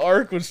 dude. Ark.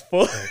 Ark was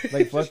fun.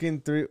 Like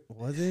fucking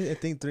was it? I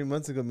think 3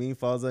 months ago, me,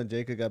 Falza, and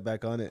Jacob got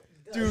back on it.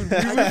 Dude, we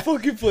would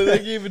fucking play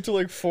that game until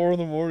like 4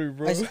 a.m,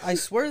 bro. I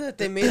swear that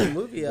they made a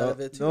movie out of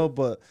it too. No,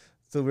 but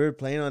so we were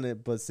playing on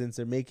it, but since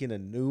they're making a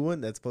new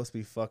one that's supposed to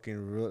be fucking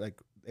real,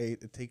 like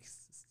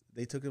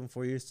they took them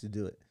 4 years to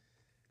do it.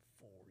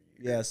 4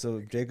 years. Yeah, so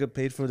Jacob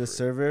paid for the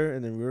server,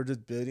 and then we were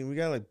just building. We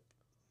got like,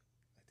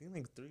 I think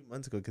like 3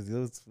 months ago, because he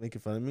was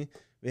making fun of me.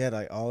 We had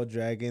like all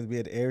dragons, we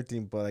had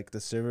everything, but like the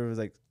server was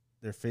like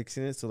they're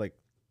fixing it, so like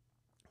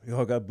we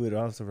all got booted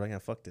off. So we're like, yeah,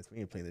 fuck this, we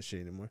ain't playing this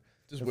shit anymore.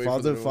 Just And wait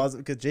for the new one. Falza,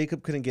 because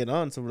Jacob couldn't get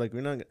on, so we're like,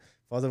 we're not.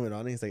 Falza went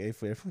on, and he's like, hey,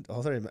 for everyone,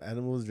 all our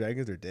animals,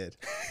 dragons are dead.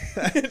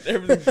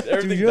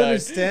 everything Do you died.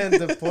 understand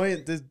the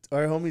point?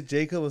 Our homie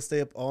Jacob will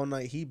stay up all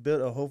night. He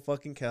built a whole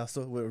fucking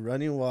castle with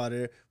running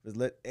water, with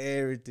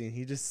everything.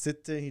 He just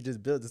sit there and he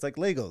just built. It's like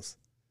Legos.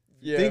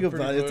 Yeah, Think pretty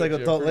about it. It's much, like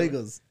yeah, adult pretty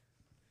Legos.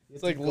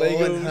 It's like Go and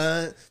Legos.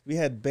 hunt. We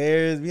had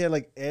bears. We had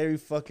like every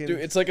fucking. Dude,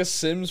 it's like a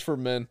Sims for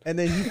men. and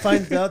then he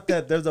finds out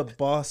that there's a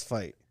boss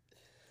fight.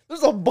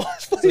 There's a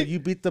boss fight. So you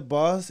beat the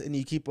boss and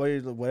you keep all your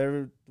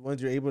whatever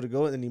ones you're able to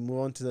go, and then you move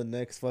on to the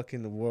next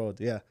fucking world.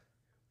 Yeah.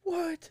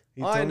 What?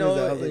 He All I told me know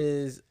that, I was like,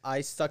 is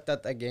I sucked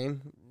at that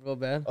game real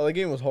bad. Oh, the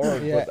game was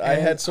hard, Yeah, but I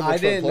had and so much I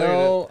fun didn't playing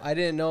know. I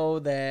didn't know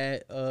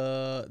that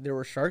there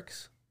were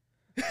sharks.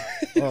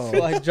 oh.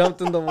 So I jumped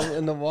in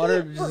the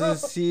water just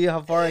to see how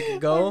far I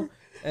could go,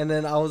 and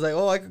then I was like,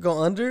 "Oh, I could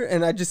go under,"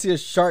 and I just see a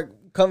shark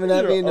coming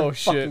at me, and Oh, it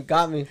fucking shit.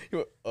 got me.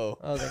 it. Oh,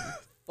 I was like,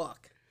 "Fuck."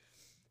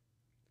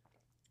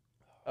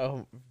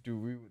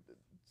 dude, we would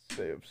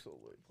stay up so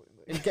late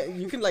playing that.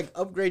 And you can like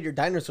upgrade your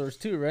dinosaurs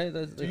too, right?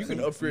 You can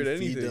upgrade You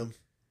anything. feed them.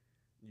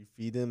 You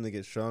feed them, they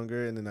get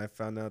stronger, and then I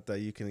found out that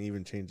you can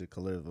even change the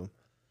color of them.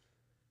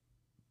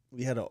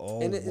 We had an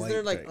all And white. is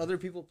there like dragon. other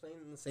people playing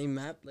in the same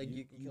map? Like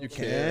you can kill You them?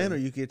 can, or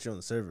you get your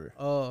own server.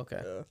 Oh,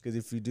 okay. Yeah. Because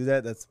if you do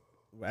that, that's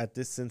at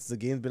this since the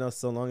game's been out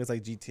so long, it's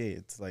like GTA.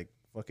 It's like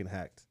fucking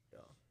hacked.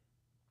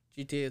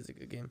 GTA is a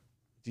good game.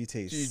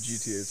 GTA, GTA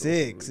is also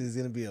 6 really- is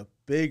gonna be a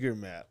bigger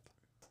map.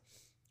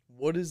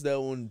 What is that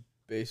one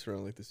based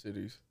around, like the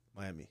cities?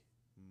 Miami.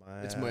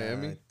 It's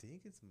Miami? I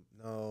think it's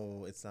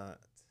no, it's not.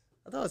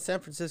 I thought it was San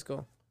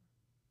Francisco.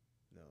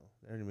 No,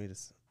 they already made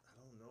us.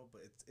 I don't know,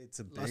 but it's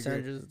a bigger. Los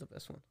Angeles is the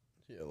best one.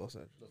 Yeah, Los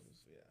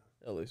Angeles.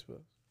 Yeah, LA's best.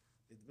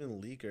 it's been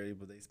leaked already,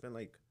 but they spent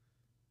like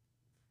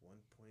 1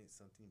 point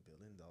something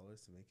billion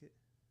to make it.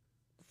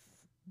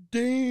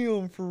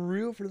 Damn, for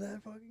real, for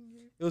that fucking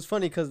game? It was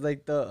funny because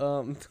like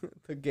the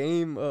the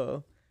game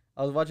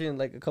I was watching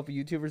like a couple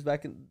YouTubers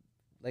back in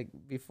like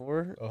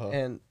before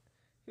and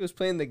he was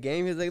playing the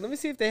game. He was like, let me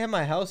see if they have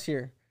my house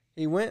here.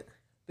 He went.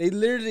 They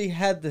literally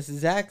had this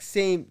exact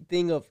same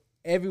thing of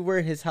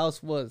everywhere his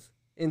house was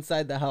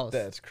inside the house.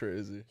 That's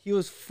crazy. He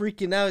was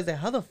freaking out. He's like,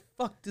 how the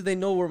fuck do they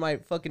know where my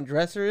fucking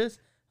dresser is?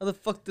 How the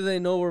fuck do they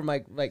know where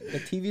my like the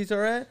TVs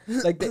are at?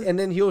 Like, and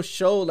then he'll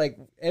show like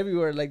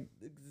everywhere like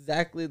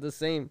exactly the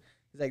same.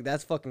 He's like,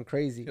 that's fucking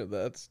crazy. Yeah,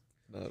 that's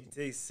not.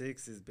 GTA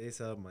 6 is based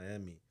out of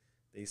Miami.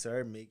 They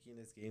started making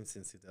this game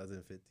since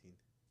 2015.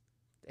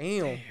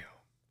 Damn.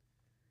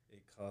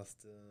 It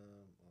cost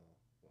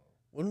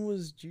When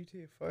was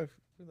GTA 5?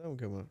 When did that one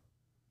come out?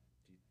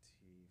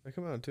 GT. That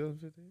come out in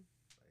 2015?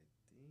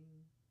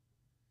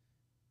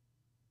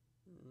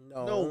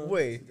 No. No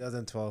way.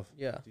 2012.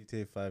 Yeah.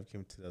 GTA 5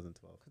 came in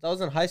 2012. Cause I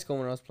was in high school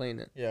when I was playing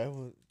it. Yeah, it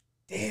was.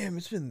 Damn,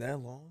 it's been that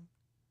long.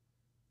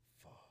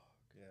 Fuck.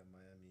 Yeah,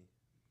 Miami.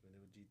 When it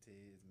was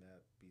GTA's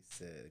map be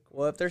said.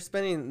 Well, if they're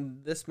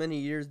spending this many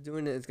years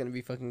doing it, it's gonna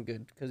be fucking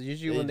good. Cause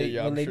usually when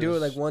Yeah, they I'm do sure it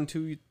like it's- 1,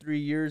 2, 3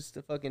 years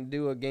to fucking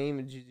do a game,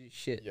 it's usually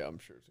shit. Yeah, I'm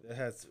sure. It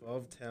has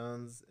 12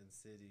 towns and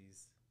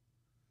cities.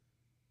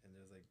 And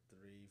there's like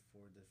 3,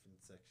 4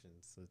 different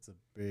sections. So it's a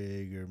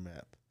bigger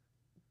map.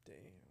 Damn.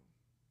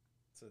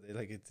 So they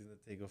like it's gonna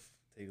take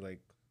like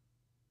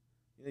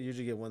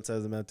usually get one side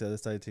of the map, the other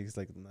side takes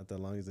like not that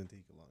long, it's gonna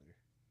take you longer.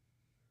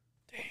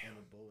 Damn. And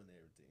a bow and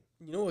everything.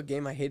 You know what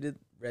game I hated?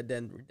 Red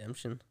Dead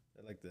Redemption.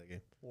 I like that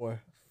game. Why?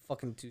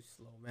 Fucking too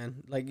slow,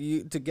 man. Like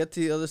you to get to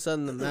the other side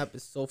of the map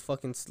is so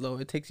fucking slow.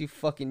 It takes you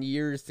fucking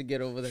years to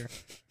get over there.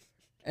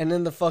 And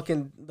then the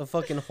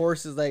fucking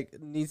horse is like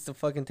needs to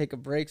fucking take a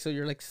break, so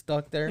you're like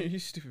stuck there. You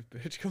stupid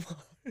bitch! Come on.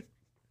 Did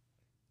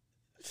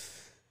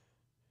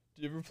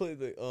you ever play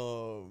the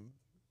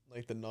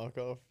like the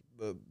knockoff,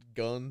 the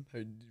Gun?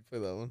 Did you play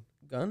that one?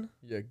 Gun?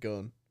 Yeah,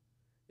 Gun.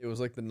 It was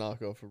like the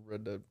knockoff of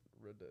Red Dead.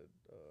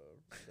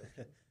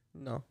 Redemption.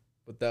 No.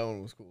 But that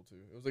one was cool too.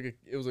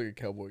 It was like a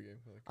cowboy game.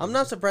 Like, I'm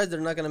not surprised they're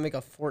not gonna make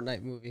a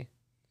Fortnite movie.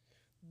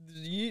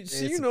 You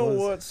It's know supposed-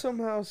 what?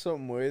 Somehow,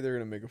 some way, they're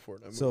gonna make a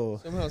Fortnite movie. So-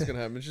 Somehow it's gonna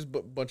happen. It's just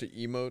a bunch of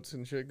emotes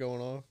and shit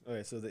going off.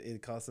 Okay, so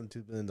it cost them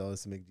 $2 billion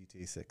to make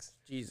GTA 6.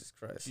 Jesus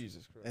Christ.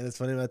 Jesus Christ. And it's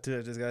funny about too.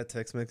 I just got a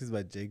text message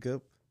by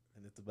Jacob,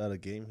 and it's about a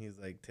game. He's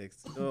like,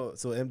 text. Oh,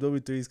 so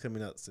MW3 is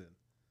coming out soon.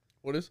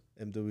 What is?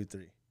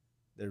 MW3,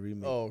 their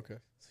remake. Oh, okay.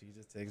 So he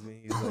just texted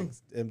me. He's like,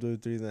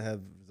 MW3 is gonna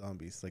have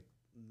zombies, like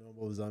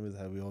normal zombies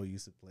that we all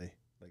used to play,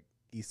 like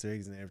Easter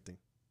eggs and everything.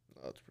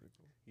 Oh, that's pretty cool.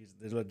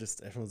 They're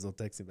just everyone's all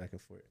texting back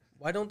and forth.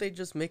 Why don't they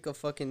just make a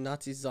fucking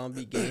Nazi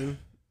zombie game?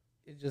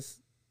 It just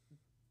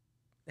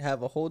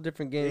have a whole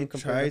different game. They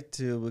compared tried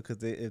to because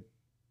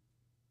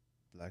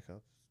Black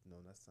Ops. No,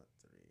 that's not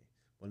 3.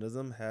 One of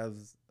them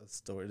has a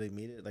story. They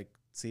made it like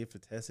see if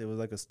it test. It was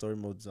like a story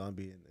mode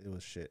zombie, and it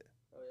was shit.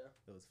 Oh yeah.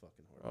 It was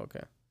fucking horrible.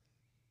 Okay.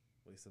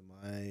 Waste of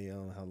my I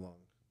don't know how long.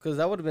 Because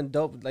that would have been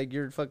dope. Like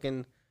you're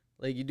fucking,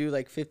 like you do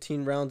like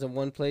 15 rounds in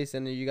one place,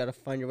 and then you gotta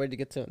find your way to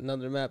get to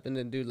another map, and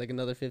then do like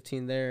another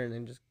 15 there, and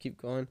then just keep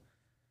going.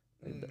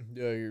 Like,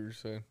 Yeah, you were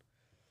saying.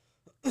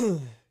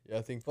 Yeah,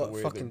 I think the But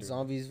way fucking they're doing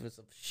zombies was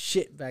some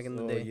shit back in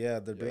the So, day. yeah,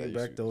 they're Yeah, bringing you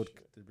back should- the old.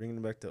 They're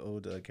bringing back the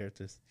old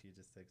characters. He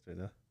just texted right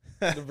now.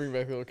 it. To bring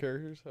back little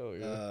characters. Hell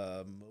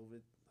yeah.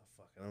 Movid. Oh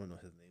fuck, I don't know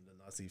his name.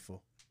 The Nazi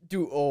fool.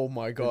 Dude, oh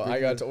my god. I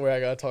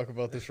gotta talk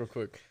about this real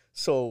quick.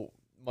 So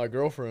my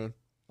girlfriend.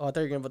 Oh, I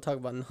thought you were gonna talk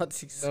about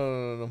Nazis.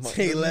 No. My,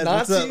 Hey, Les,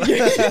 Nazi, what's up?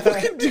 yeah,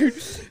 fucking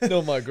dude.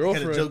 No, my I got a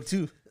girlfriend. joke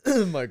too.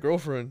 My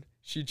girlfriend.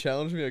 She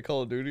challenged me at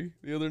Call of Duty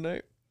the other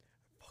night.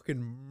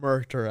 Fucking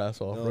murked her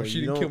ass off, No, bro. She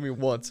you didn't kill don't- me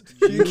once.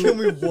 She didn't kill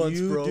me once,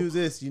 you bro. do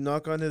this. You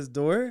knock on his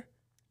door,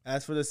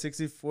 ask for the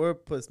 64,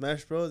 put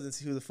Smash Bros, and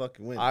see who the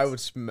fucking wins. I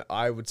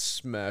would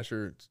smash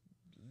her,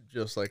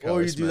 just like how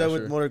Or I you do that smash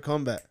with her. Mortal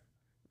Kombat.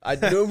 I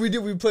know we did.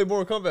 We played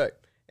Mortal Kombat,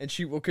 and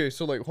she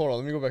so like hold on.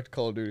 Let me go back to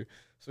Call of Duty.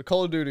 So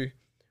Call of Duty,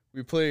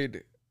 we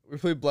played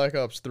Black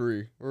Ops 3.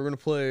 We were gonna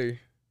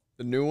play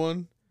the new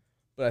one,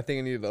 but I think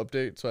I needed an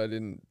update, so I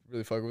didn't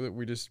really fuck with it.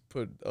 We just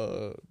put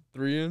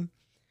 3 in,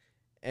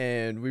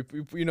 and we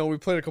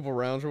played a couple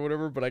rounds or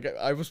whatever. But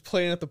I was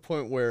playing at the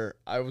point where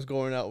I was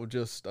going out with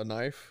just a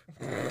knife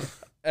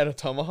and a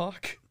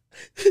tomahawk.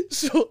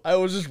 So I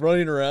was just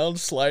running around,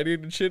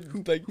 sliding and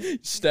shit, like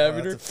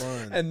stabbing her. That's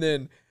fun. And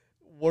then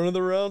one of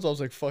the rounds, I was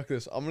like, fuck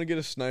this. I'm going to get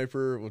a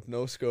sniper with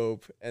no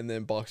scope and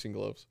then boxing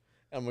gloves.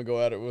 I'm going to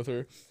go at it with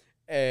her.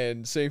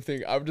 And same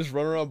thing. I would just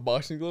run around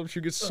boxing gloves.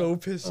 She gets so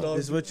pissed off.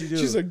 This is what you do.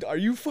 She's like, are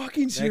you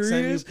fucking serious?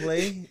 Next time you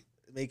play,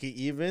 make it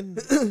even.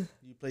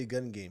 You play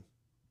gun game.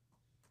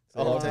 So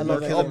Oh, every I time love you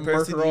that. kill I'll a mark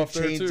person, her you off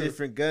there, change too.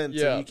 different guns.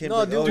 Yeah. So you can't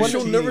No, be dude, like, Dude, one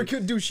she'll team. never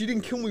kill. Dude, she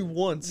didn't kill me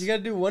once. You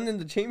gotta do one in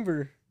the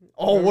chamber.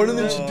 Oh, one of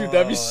them, Oh, dude,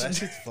 that'd be that so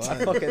shit's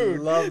fun. I fucking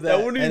love that. That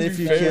wouldn't And even if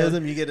be you fair. kill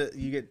them, you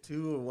get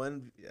 2 or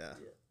 1. Yeah.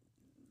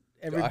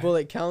 Every I-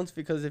 bullet counts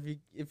because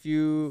if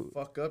you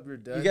Fuck up, you're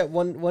dead. you get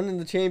one in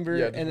the chamber,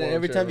 Yeah, and just then one in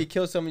every the time chamber. you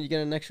kill someone, you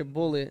get an extra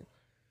bullet.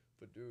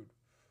 But dude,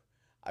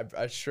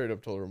 I straight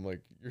up told her, I'm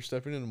like, you're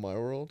stepping into my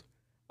world.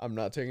 I'm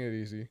not taking it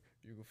easy.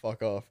 You can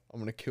fuck off. I'm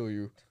gonna kill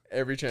you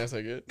every chance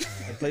I get.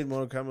 I played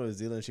Mortal Kombat with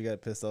Zila and she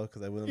got pissed off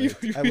because I wouldn't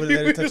You-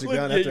 let her touch the like,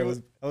 ground yeah, after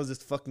you I was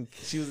just fucking.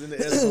 She was in the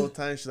air the whole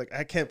time. She's like,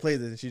 I can't play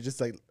this. And she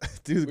just like,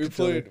 dude, we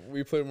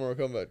played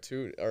Mortal Kombat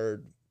 2.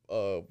 Or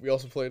we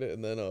also played it,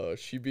 and then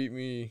she beat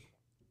me.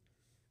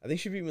 I think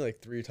she beat me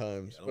like 3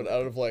 times. Yeah, But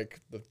out of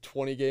like the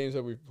 20 games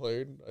that we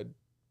played, I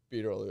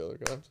beat her all the other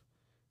times,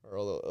 or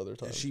all the other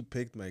times. She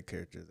picked my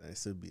characters and I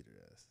still beat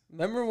her ass.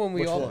 Remember when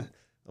we Which all one?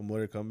 On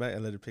Mortal Kombat, I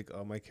let her pick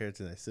all my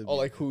characters and I still Oh,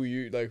 beat like her. who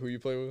you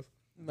play with?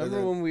 remember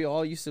then- when we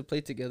all used to play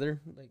together,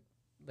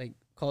 like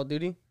Call of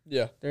Duty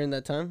Yeah, during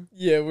that time?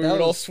 yeah. We That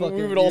would all was we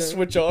fucking- would all yeah.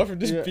 switch off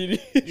and just Yeah. beat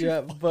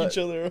Yeah, fuck but each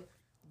other up.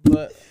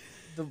 but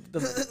the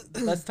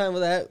best time of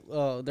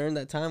that during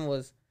that time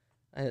was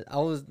I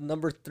was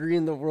number 3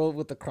 in the world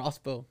with the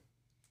crossbow.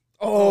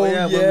 Oh,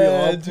 yeah, when we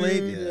all played,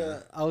 dude. yeah.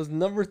 I was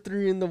number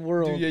 3 in the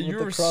world. yeah, with you the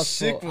were crossbow.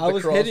 sick with I the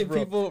was hitting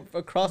crossbow. people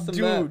across the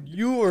map. Dude,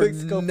 you were Quick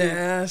scoping.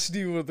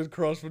 nasty with the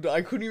crossbow.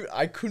 I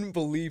couldn't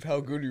believe how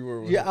good you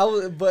were with Yeah, it. I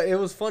was, but it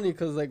was funny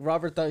because like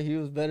Robert thought he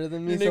was better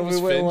than me, Your so name we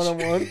was went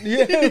Finch. 1-on-1.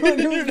 Yeah, my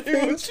name Your was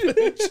name was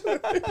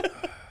Finch.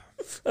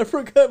 I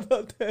forgot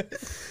about that.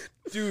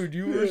 Dude,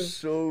 you were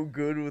so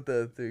good with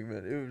that thing,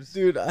 man. It was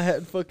Dude, I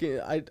had fucking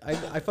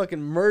I fucking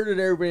murdered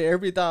everybody.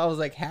 Everybody thought I was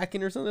like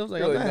hacking or something. I was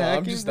like, You're I'm like, not nah, I'm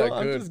hacking, just bro. that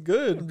I'm good. just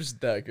good. I'm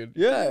just that good.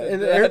 Yeah,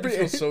 and that everybody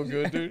feels so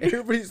good, dude.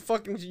 Everybody's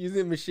fucking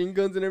using machine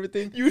guns and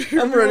everything. You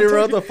I'm running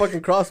around with a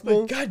fucking crossbow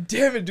like, God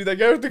damn it, dude! That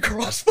guy with the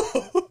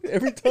crossbow.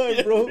 every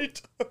time, bro. Every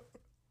time.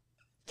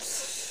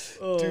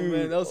 Oh Dude,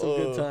 man, that was some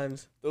good oh.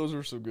 times. Those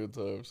were some good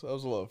times. That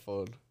was a lot of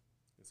fun.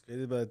 It's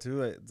crazy about it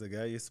too. The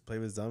guy I used to play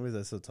with zombies,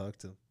 I still talk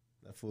to.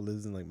 That fool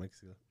lives in like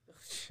Mexico.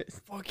 Shit.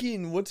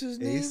 Fucking what's his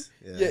name? Ace?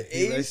 Yeah,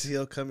 Ace.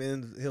 He'll come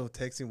in, he'll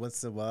text me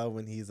once in a while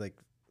when he's like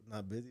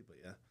not busy, but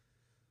yeah.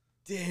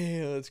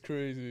 Damn, that's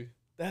crazy.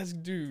 That's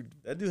dude.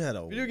 That dude had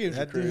a Video games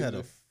are that dude had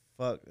a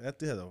crazy. that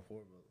dude had a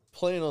horrible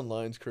Playing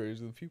online's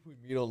crazy. The people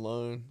we meet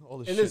online, all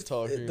the And shit it's-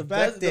 talking. the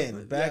back best- then,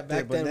 yeah, back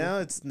then, but then, now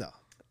it's no.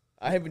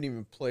 I haven't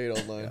even played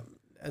online.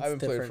 That's I haven't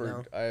played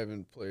different now. I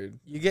haven't played.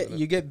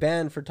 You get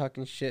banned for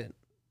talking shit.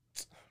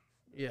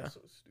 Yeah.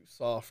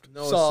 Soft.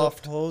 No,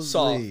 soft.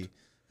 supposedly.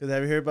 Because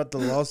have you heard about the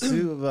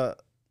lawsuit about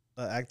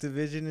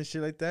Activision and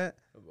shit like that?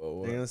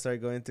 Oh, They're gonna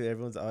start going through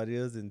everyone's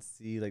audios and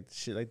see like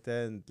shit like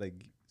that and like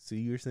sue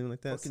you or something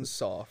like that. fucking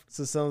So, soft.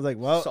 so someone's like,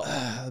 well,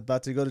 Soft.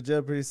 about to go to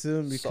jail pretty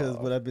soon because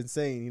Soft. what I've been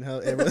saying, you know,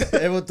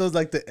 everyone throws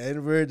like the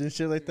N word and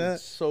shit like that.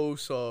 So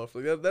soft.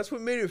 Like that's what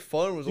made it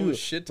fun was all the Dude,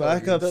 shit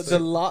Black talking. Ops The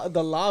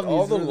lobbies.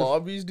 all the were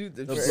lobbies, dude.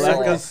 The they're Black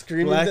soft. Ops-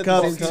 screaming Black at the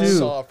Ops same Fucking 2.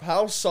 soft.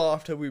 How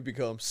soft have we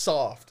become?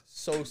 Soft.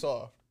 So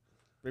soft.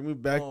 Bring me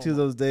back Oh to my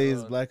those days,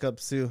 God. Black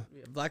Ops 2.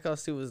 Yeah, Black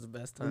Ops 2 was the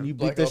best When time. you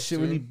Black beat the Ops shit,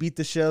 when 2. you beat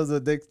the shells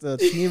of the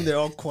team, they're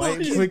all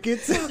quiet and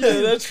crickets. Yeah,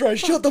 that's right.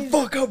 Shut the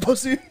fuck up,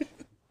 pussy.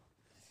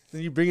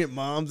 Then you bring it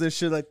moms and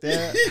shit like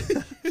that.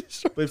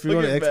 But if you're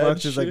on Fucking bad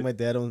Xbox, it's like shit. my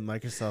dad owns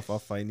Microsoft. I'll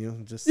find you.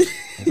 Just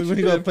when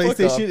you go Yeah, to fuck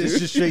PlayStation, off, it's dude.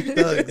 just straight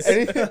thugs.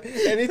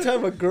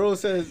 Anytime a girl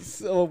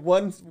says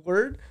one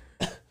word,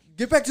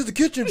 get back to the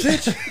kitchen,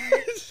 bitch.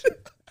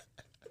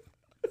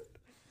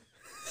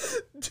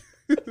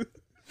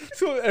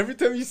 So every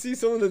time you see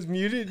someone that's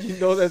muted, you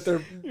know that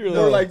they're You're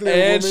more like, likely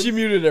a and woman. she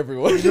muted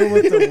everyone. You know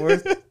what the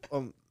worst?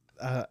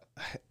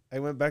 I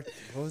went back.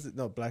 What was it?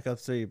 No, Black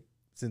Ops 3.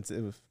 Since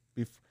it was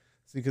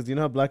because you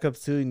know how Black Ops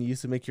 2 and you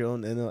used to make your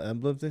own NL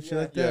emblems and shit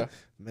like Yeah. that.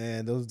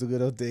 Man, those the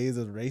good old days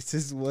of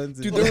racist ones.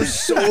 Dude, and there were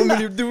so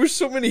many. There were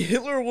so many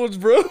Hitler ones,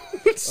 bro.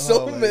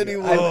 So Oh my many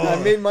God. ones.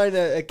 I made mine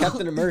a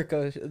Captain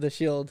America, the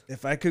shield.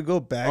 if I could go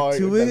back Oh,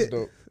 to that's it,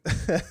 dope.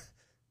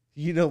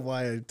 you know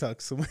why I talk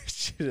so much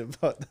shit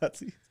about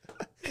Nazis.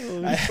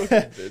 Oh, I you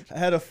fucking bitch. I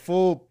had a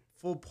full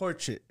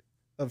portrait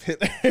of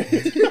Hitler. on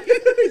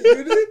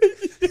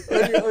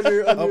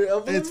your Oh,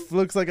 envelope? it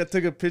looks like I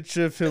took a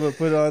picture of him and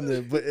put it on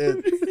there, but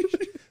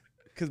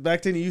because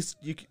back then there's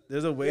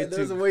a way Yeah, to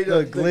there's a way to,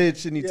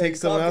 glitch and you take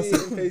someone copy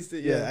else. and paste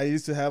it. Yeah, I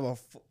used to have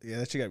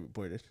that shit got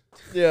reported,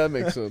 Yeah, that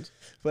makes sense.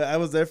 but I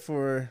was there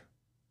for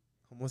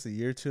almost a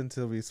year or two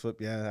until we swept.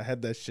 Yeah, I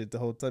had that shit the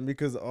whole time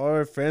because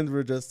our friends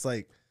were just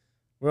like,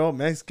 we're all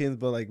Mexicans,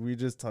 but like we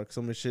just talk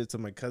so much shit. So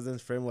my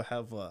cousin's friend will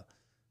have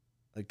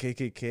a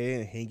KKK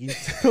and hanging.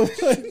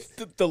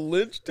 the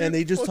lynch, dude, And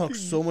they just talk fucking-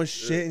 so much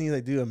shit, and he's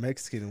like, "Dude, I'm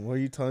Mexican. What are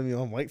you telling me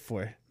I'm white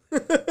for?"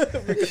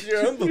 Because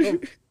you're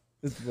emblem.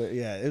 But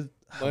yeah,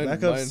 Mine-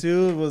 Black mine- Ops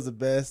 2 was the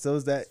best.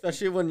 Those that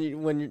Especially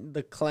when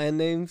the clan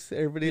names,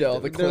 everybody. Yeah, all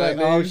the they're clan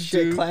like, oh names,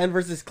 shit, dude. clan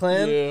versus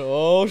clan. Yeah.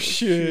 Oh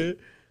shit.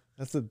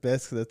 that's the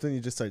best because that's when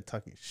you just start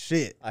talking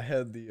shit. I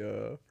had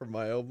the for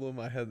my album.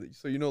 I had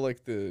so you know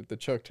like the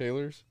Chuck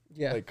Taylors,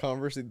 Yeah, like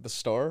Converse, the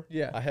star.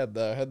 yeah. I had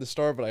the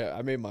star, but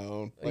I made my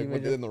own, Oh, you like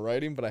made within the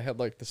writing, but I had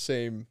like the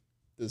same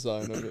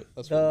design of it.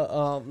 That's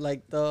The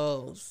like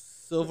the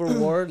Civil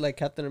War, like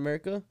Captain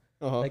America,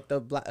 uh-huh. like the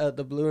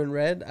the blue and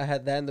red. I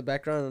had that in the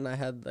background, and I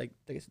had like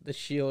the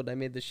shield. I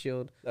made the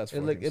shield. That's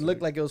It fucking looked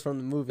sick. like it was from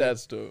the movie.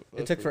 That's dope. it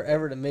That's took dope.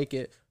 forever to make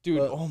it. dude.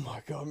 but- Oh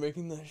my god,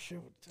 making that shit.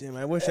 Damn,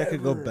 I wish I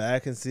could go Ever.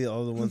 back and see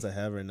all the ones I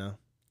have right now.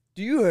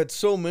 Do you had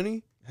so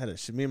many? I had a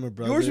shit. Me and my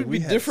brother. Yours would we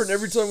be had different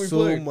every time we so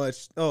play.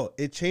 much. Oh,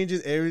 it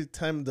changes every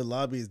time the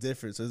lobby is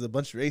different. So there's a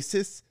bunch of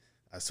racists.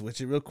 I switch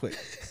it real quick.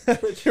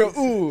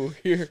 Ooh,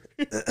 here.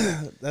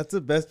 That's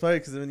the best part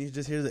because when you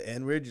just hear the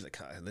N word, you're like,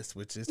 "Ah, let's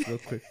switch this real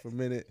quick for a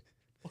minute."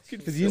 Because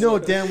Because you know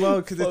damn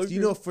well, because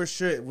you know for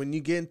sure when you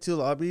get into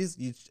lobbies,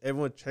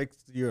 everyone checks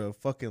your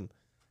fucking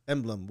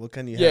emblem. What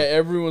kind you Yeah, have?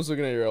 everyone's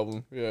looking at your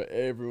album. Yeah,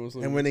 everyone's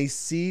looking. And when they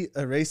see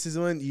a racist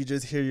one, you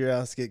just hear your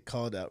ass get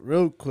called out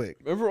real quick.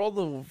 remember all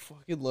the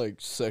fucking like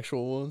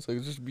sexual ones, like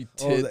it'd just be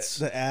Oh, tits.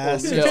 the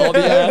ass, Yeah, all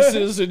the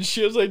asses and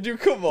shit. It's like, dude,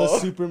 come the on.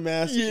 super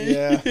mask.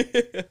 Yeah.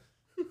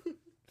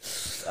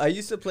 I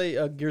used to play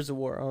Gears of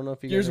War. I don't know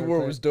if you Gears guys of ever War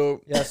played. was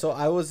dope. Yeah, so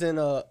I was in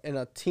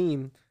a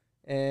team,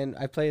 and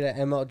I played at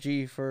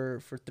MLG for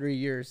 3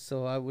 years.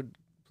 So I would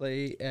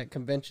play at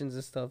conventions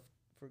and stuff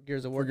for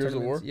Gears of War. Gears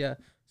of War? tournaments.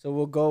 Yeah. So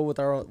we'll go with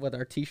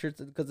our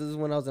T-shirts because this is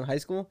when I was in high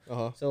school.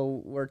 Uh-huh.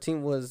 So our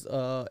team was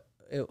what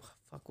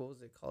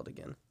was it called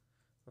again?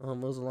 It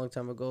was a long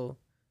time ago.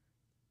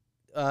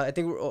 I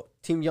think we're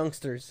Team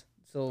Youngsters.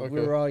 So we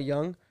Okay. were all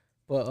young,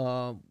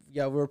 but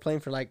yeah, we were playing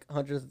for like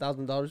hundreds of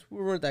 $1,000s.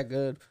 We weren't that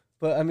good,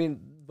 but I mean,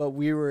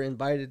 we were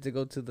invited to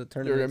go to the I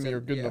tournaments. mean, you're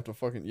and- good yeah, enough to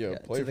fucking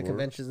play to the for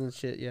conventions and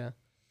shit. Yeah,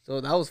 so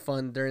that was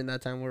fun during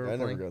that time we were it. I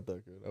never playing. got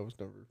that good. I was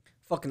never.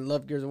 Fucking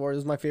love Gears of War. It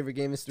was my favorite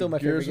game. It's still Dude, my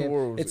favorite Gears of game.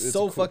 War was- It's it's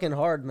so cool. fucking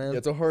hard, man. Yeah,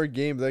 it's a hard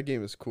game. That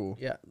game is cool.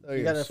 Yeah, That you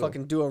game gotta is so-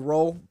 fucking do a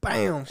roll, bam,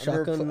 I remember,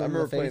 shotgun I in the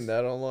remember playing face.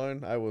 that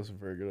online. I wasn't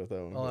very good at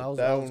that one. Oh, but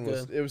that was one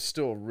was. good. It was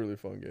still a really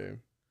fun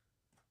game.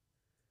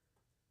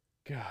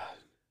 God.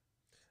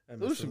 I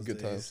Those miss are some good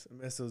days. times.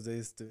 I miss those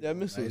days too. Yeah, I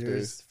miss those All-nighters,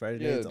 days.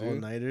 Friday Yeah, nights, all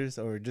dude. nighters,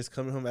 or just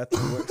coming home after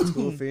work,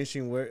 school,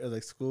 finishing work,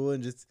 like school,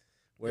 and just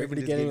working,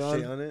 Everybody just getting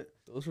getting shit on it.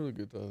 Those were the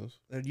good times.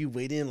 Are you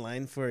waiting in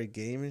line for a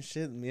game and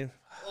shit? Me,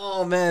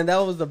 Oh man, that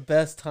was the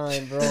best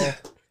time, bro.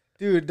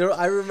 Dude,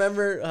 I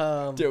remember.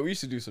 Yeah, we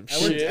used to do some I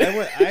went, shit.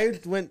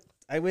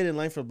 I waited in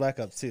line for Black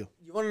Ops 2.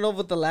 You want to know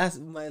what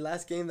my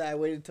last game that I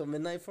waited till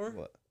midnight for?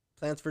 What?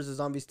 Plants vs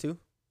Zombies 2.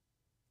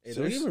 Hey,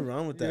 don't get me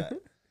wrong with that.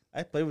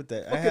 I play with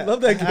that. Fucking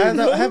love that I have, game,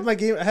 bro. I have my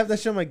game. I have that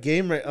shit on my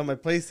game right on my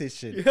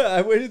PlayStation. Yeah,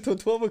 I waited till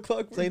 12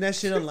 o'clock. Playing that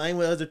shit online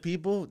with other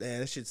people, man,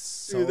 that shit's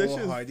so Dude, that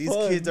shit's hard. These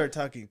fun. kids are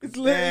talking It's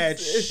bad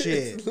literally,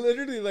 shit. It's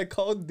literally like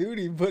Call of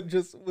Duty, but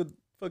just with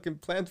fucking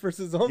Plants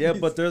vs Zombies. Yeah,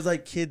 but there's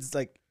like kids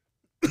like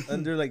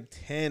under like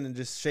 10 and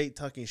just straight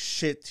talking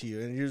shit to you,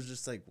 and you're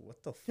just like,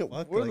 what the Yo,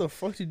 fuck? where Like, the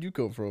fuck did you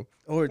come from?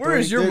 or where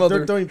is your they're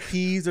mother? throwing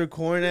peas or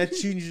corn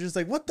at you, and you're just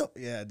like, what the?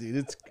 Yeah, dude,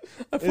 it's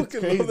I it's fucking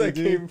crazy, love that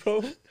dude. game,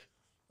 bro.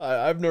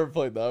 I've never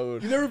played that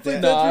one. You never played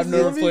Yeah. Nah, Plants I've vs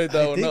never Zombies? played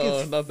that I one. think No,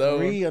 it's not that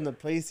free one. on the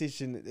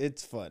PlayStation.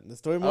 It's fun. The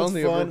story I don't mode's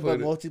think I've ever fun, but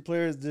played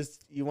multiplayer is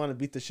just you want to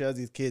beat the shit out of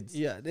these kids.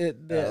 Yeah, I don't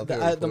think the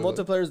I've played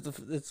multiplayer is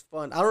it's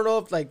fun. I don't know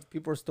if like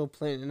people are still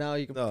playing it now.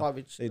 You can No,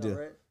 probably they check it out, do.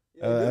 right?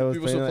 I was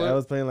People playing. still Like, play I it?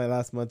 was playing like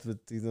last month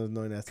with these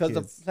annoying ass Because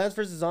the kids. Plants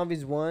vs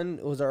Zombies 1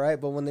 was alright,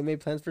 but when they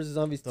made Plants vs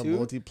Zombies The 2,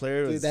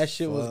 multiplayer, dude, was that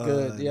shit was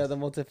good. fun. Yeah, the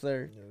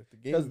multiplayer. Yeah, like the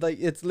Because game. like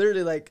it's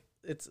literally like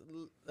it's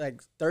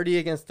like 30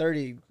 against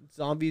 30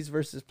 zombies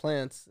versus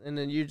plants, and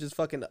then you just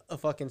fucking a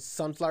fucking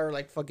sunflower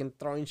like fucking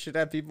throwing shit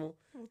at people,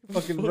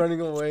 fucking running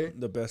away.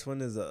 The best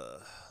one is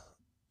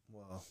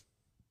well,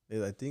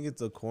 I think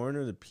it's a corn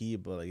or the pea.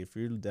 But like if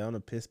you're down to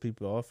piss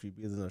people off, you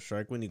because in a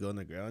shark when you go on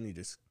the ground, you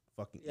just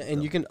fucking Yeah, eat and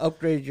them. you can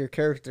upgrade your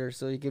character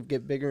so you can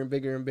get bigger and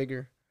bigger and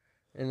bigger,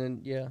 and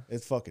then yeah,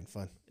 It's fucking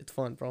fun. it's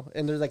fun, bro.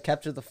 And there's like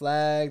capture the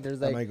flag.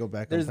 There's I like might go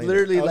back. there's and play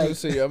literally I was like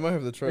gonna say, I might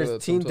have to try that.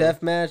 there's team sometime.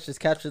 deathmatch. There's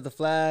capture the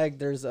flag.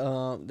 There's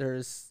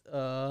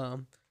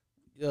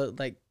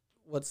like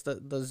what's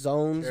the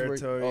zones where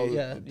Territory. Oh,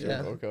 yeah, the-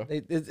 yeah. okay.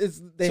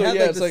 They So, have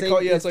yeah, like it's the like same.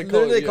 Call- yeah, it's it's like Call-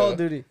 literally Call yeah. of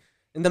Duty,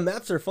 and the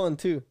maps are fun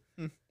too.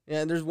 Hmm.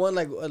 Yeah, and there's one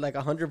like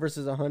 100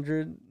 versus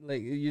 100.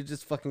 Like you're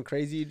just fucking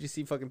crazy. You just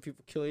see fucking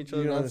people killing each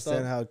other. You don't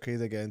understand nonstop. how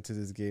crazy I got into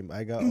this game.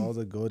 I got all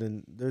the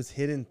golden. There's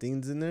hidden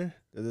things in there.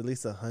 There's at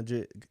least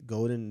 100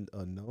 golden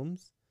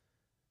gnomes,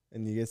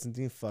 and you get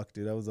something. Fuck,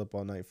 dude, I was up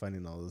all night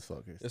finding all those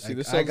fuckers. Yeah, see,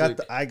 this I sounds got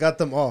like- I got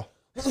them all.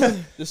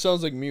 This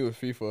sounds like me with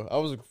FIFA. I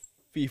was a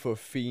FIFA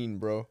fiend,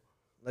 bro.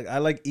 Like I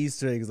like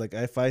Easter eggs. Like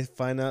if I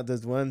find out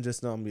there's one,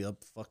 just know I'm gonna be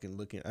up fucking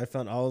looking. I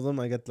found all of them.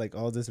 I got like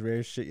all this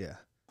rare shit. Yeah,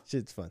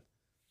 shit's fun.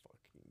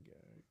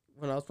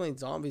 when I was playing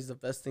zombies, the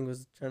best thing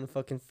was trying to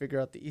fucking figure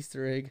out the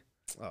Easter egg.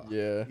 Oh,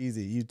 Yeah.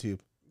 easy YouTube.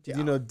 Yeah.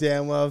 You know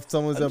damn well if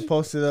someone's I gonna just-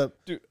 post it up.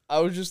 Dude, I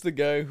was just the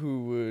guy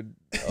who would.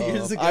 You're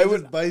just the guy I who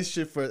would. just buy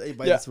shit for hey,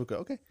 buy Yeah. this book.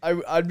 Okay.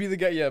 I'd be the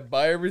guy. Yeah,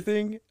 buy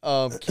everything.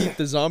 Keep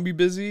the zombie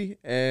busy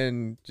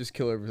and just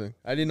kill everything.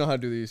 I didn't know how to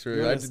do the Easter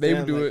You egg. They would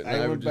understand? do Like, it, and I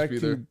went would just back be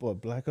to there.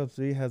 what Black Ops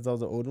 3 has all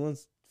the old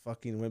ones.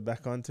 Fucking went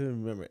back onto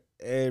and remember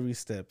every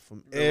step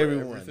from Remember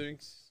everyone. everything.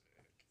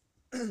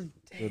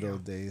 Good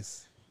old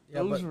days. Yeah,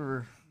 Those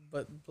were.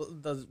 but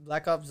the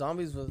Black Ops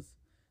Zombies was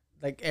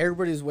like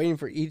everybody's waiting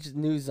for each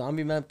new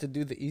zombie map to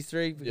do the Easter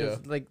egg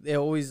because like they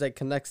always like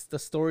connects the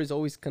stories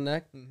always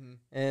connect Mm-hmm.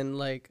 and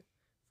like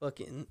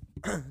fucking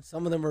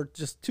some of them are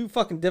just too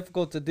fucking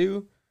difficult to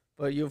do,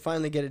 but you'll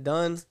finally get it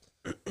done.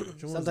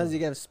 Sometimes you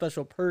get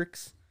special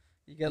perks.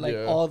 You get like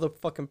Yeah. all the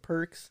fucking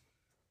perks.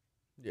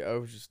 Yeah, I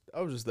was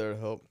just there to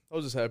help. I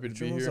was just happy to Which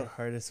be one was the here.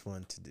 hardest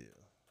one to do?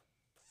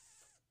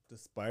 The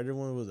spider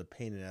one was a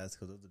pain in the ass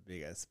because those are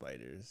big ass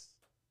spiders.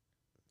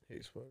 Hey,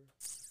 Spider.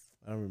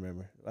 I don't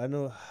remember. I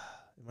know.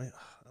 I don't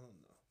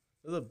know.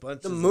 There's a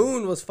bunch. The of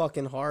moon was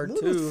fucking hard Moon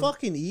too. was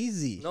fucking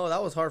easy. No,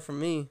 that was hard for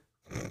me.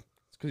 It's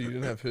because you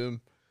didn't have him.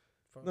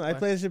 No, I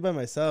played shit by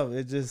myself.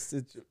 It just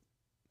See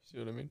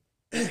what I mean?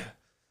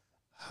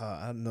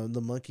 I don't know. The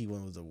monkey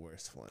one was the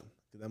worst one.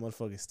 That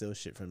motherfucker steals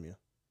shit from you.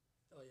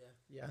 Oh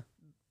yeah, yeah.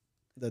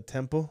 The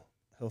temple,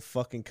 he'll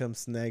fucking come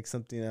snag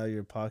something out of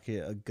your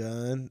pocket, a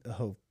gun,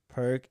 a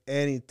perk,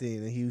 anything,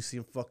 and he see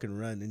him fucking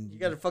run, and You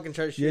gotta fucking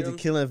try to you shoot have to him.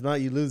 kill him. If not,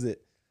 you lose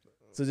it.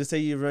 So just say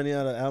you're running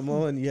out of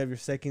ammo and you have your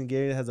second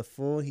gear that has a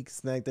full, he can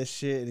snag that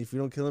shit, and if you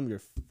don't kill him,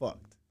 you're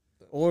fucked.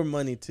 Or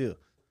money too.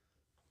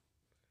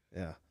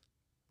 Yeah.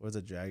 Where's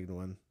the dragon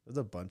one? There's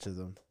a bunch of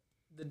them.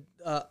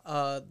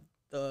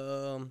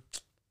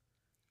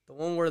 The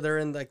one where they're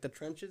in like the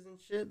trenches and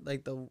shit,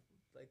 like the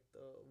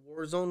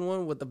Warzone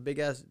one with the big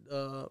ass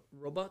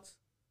robots.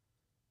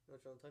 You know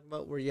what I'm talking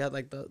about? Where you had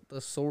like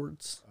the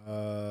swords.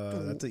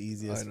 That's the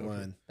easiest I know.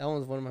 one. That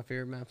one's one of my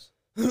favorite maps.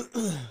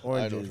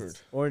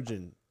 Origins.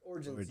 Origin.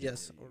 Origins,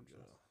 yes. There you Origins.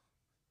 go.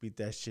 Beat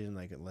that shit in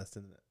like less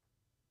than.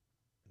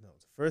 No,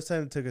 the first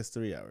time it took us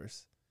 3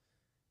 hours,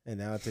 and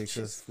now it takes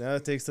us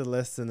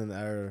less than an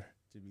hour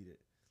to beat it.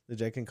 The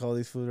Jack can call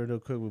these food real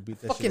quick. We'll beat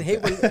that. Fucking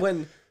shit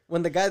hate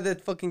when the guy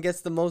that fucking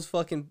gets the most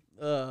fucking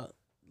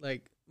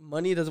like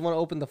money doesn't want to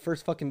open the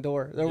first fucking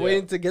door. They're Yeah.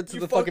 waiting to get to You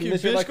the fucking fucking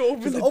mission. bitch, Like, go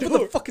open just the open the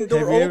door. fucking door.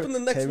 Have you Open the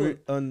next one.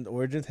 On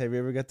Origins, have you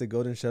ever got the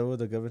golden shovel,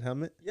 the government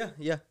helmet? Yeah,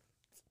 yeah.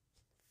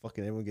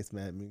 Fucking everyone gets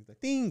mad at me.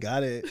 Like, ding,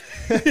 got it.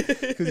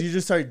 Because you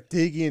just start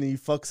digging and you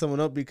fuck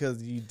someone up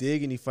because you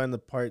dig and you find the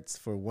parts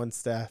for one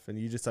staff and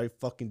you just start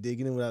fucking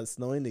digging it without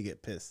snowing, they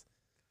get pissed.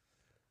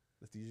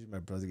 That's usually my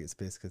brother gets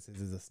pissed because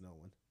his is a snow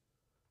one.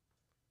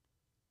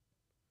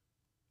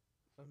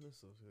 I miss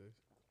those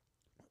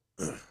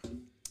days.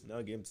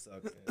 No, games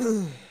suck. Man.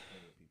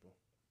 People.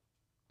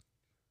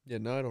 Yeah,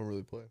 no, I don't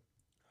really play.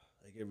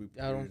 I get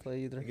reported. I don't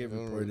play either. I get I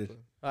don't really reported. play.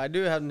 I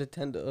do have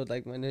Nintendo,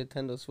 like my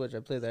Nintendo Switch. I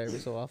play that every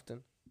so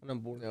often when I'm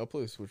bored. Yeah, I'll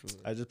play the Switch with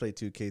it. I just play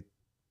 2K23,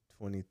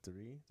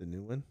 the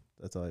new one.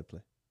 That's all I play.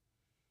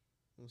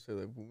 I'm gonna say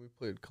that when we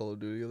played Call of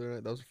Duty the other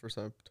night, that was the first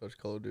time I touched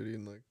Call of Duty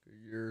in like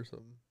a year or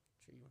something.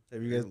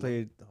 Have you guys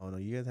played? Oh no,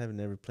 you guys haven't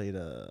never played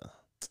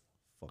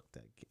fuck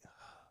that game.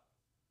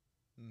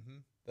 Mm-hmm.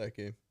 That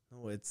game.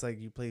 No, it's like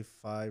you play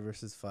 5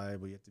 versus 5,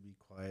 but you have to be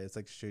quiet. It's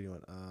like a shitty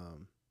one.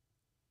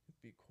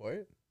 Be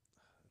quiet.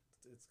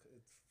 It's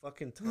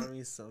fucking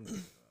Tommy something.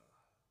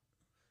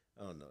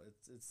 I don't know.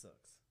 It sucks.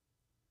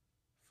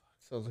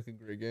 Sounds like a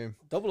great game.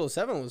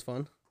 007 was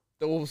fun.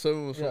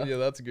 007 was fun. Yeah. Yeah,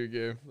 that's a good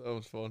game. That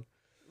was fun.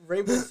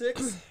 Rainbow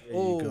Six. There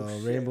Oh, you go.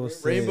 shit, Rainbow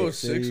Six. Rainbow There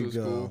Six you was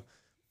go. cool.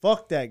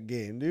 Fuck that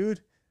game,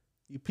 dude.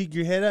 You peek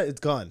your head out, it's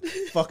gone.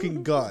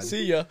 Fucking gone.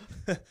 See ya.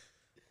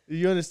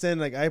 You understand?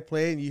 Like I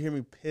play and you hear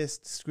me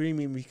pissed,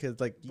 screaming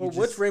because like you But just,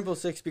 which Rainbow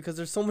Six? Because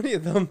there's so many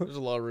of them. There's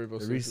a lot of Rainbow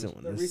the Sixes. recent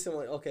one. The There's- recent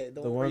one. Okay,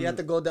 the the one where you one- have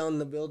to go down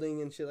the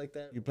building and shit like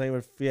that. You're playing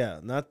with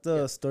not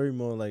the story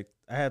mode. Like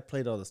I had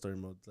played all the story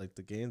modes, like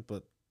the games,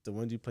 but the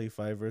ones you play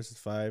 5 versus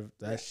 5,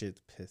 that Yeah. shit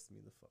pissed me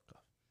the fuck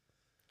off.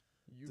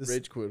 You This-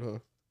 rage quit, huh?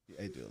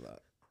 I do a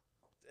lot.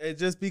 It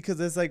just because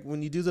it's like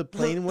when you do the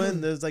plane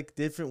one, there's like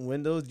different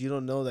windows. You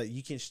don't know that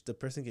you can the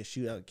person can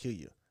shoot out and kill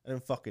you. I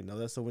didn't fucking know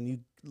that. So when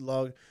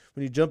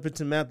you jump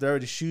into map, they're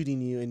already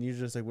shooting you, and you're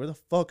just like, where the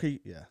fuck are you?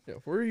 Yeah. Yeah.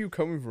 Where are you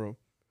coming from?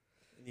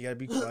 And you gotta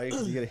be quiet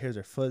because you gotta hear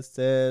their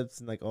footsteps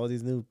and like all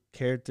these new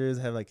characters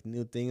have like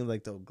new things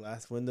like the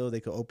glass window. They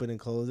can open and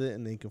close it,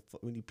 and they can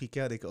when you peek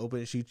out, they can open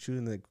and shoot you,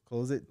 and then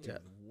close it. Yeah.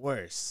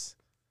 Worse.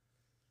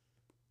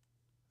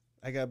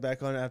 I got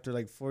back on it after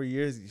like 4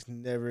 years.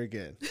 Never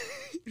again.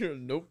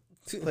 Nope.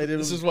 Played it.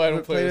 This is why I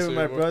don't play played it this with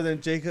my anymore. brother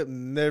and Jacob.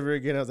 Never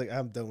again. I was like,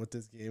 I'm done with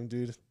this game,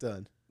 dude.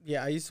 Done.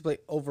 Yeah, I used to play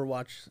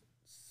Overwatch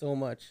so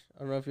much. I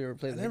don't know if you ever I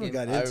played that never game.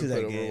 got I into haven't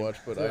that played game. Overwatch,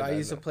 but Dude, I I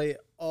used to play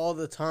it all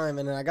the time,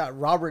 and then I got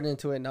Robert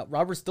into it. Now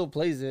Robert still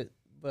plays it,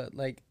 but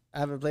like I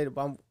haven't played it.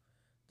 But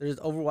there's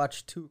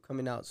Overwatch 2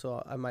 coming out,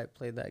 so I might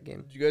play that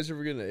game. Did you guys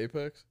ever get into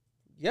Apex?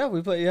 Yeah,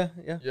 we play. Yeah.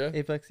 Yeah?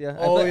 Apex. Yeah.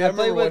 Oh, I I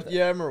play remember. with.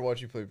 Yeah, I remember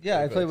watching you play. Yeah,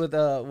 I Apex. play with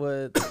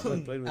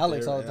Played with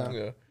Alex their- all the time.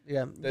 Yeah.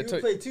 Yeah, That you took-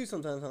 play too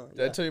sometimes, huh?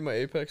 Did I tell you my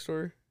Apex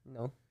story?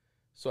 No.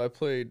 So I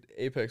played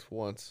Apex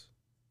once,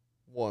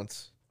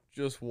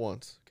 just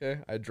once.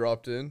 Okay, I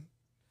dropped in,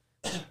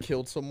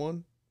 killed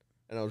someone,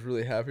 and I was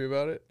really happy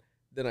about it.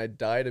 Then I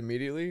died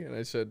immediately, and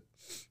I said,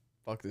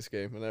 "Fuck this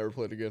game," and I never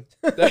played again.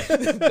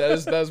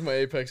 That's my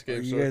Apex Are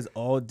game you story. guys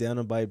all down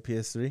to buy a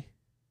PS3?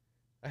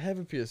 I have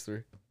a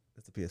PS3.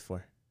 That's a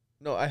PS4.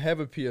 No, I have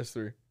a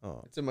PS3.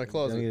 Oh, It's in my you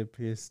closet. Get a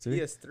PS3,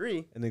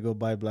 PS3. and they go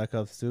buy Black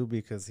Ops 2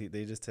 because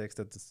they just text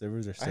that the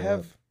servers are I still have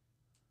up.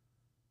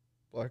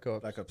 Black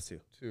Ops Black Ops 2.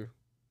 2.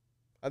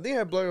 I think I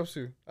have Black Ops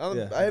 2. I have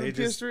they a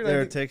PS3. And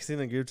They're I think texting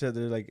a group chat.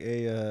 They're like,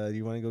 "Hey,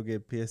 you want to go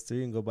get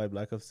PS3 and go buy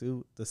Black Ops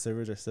 2? The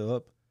servers are still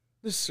up."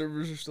 the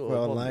servers are still We're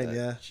up online, on that.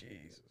 yeah.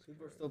 Jesus.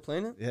 People are still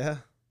playing it. Yeah,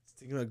 just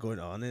thinking about going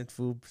on it.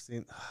 Fool,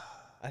 seeing.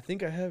 I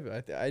think I have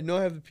it. I know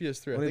I have the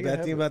PS3. I Only think I bad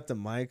have thing it. about the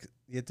mic,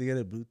 you have to get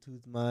a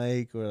Bluetooth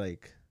mic or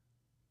like.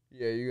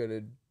 Yeah, you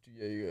gotta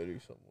do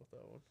something with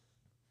that one.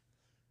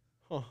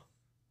 Huh.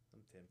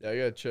 Yeah, I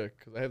gotta check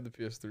because I have the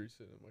PS3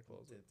 sitting in my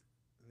closet.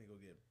 Let me go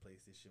get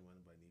PlayStation 1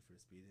 by Need for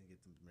Speed and get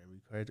the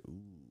memory card. Ooh.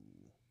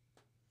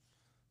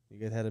 You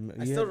guys had a.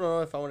 I still don't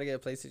know if I want to get a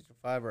PlayStation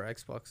 5 or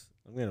Xbox.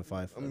 I'm getting a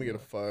 5. I'm gonna get a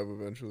 5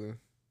 eventually.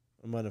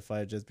 I'm on a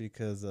 5 just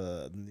because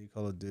the new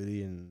Call of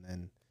Duty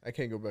and I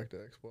can't go back to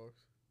Xbox.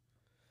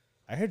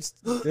 I heard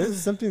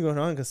there's something going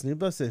on because Snoop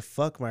Dogg said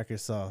fuck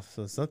Microsoft,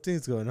 so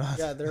something's going on.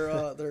 Yeah,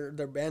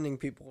 they're banning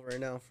people right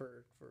now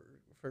for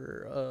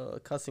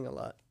cussing a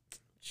lot.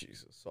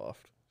 Jesus,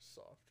 soft.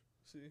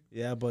 See,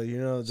 Yeah, but you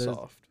know, there's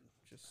soft,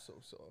 just so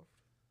soft.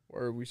 Why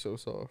are we so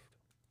soft?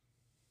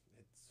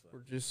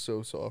 We're just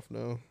so soft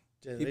now.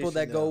 People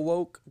that go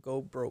woke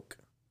go broke.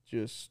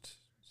 Just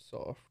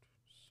soft,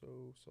 so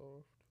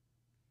soft.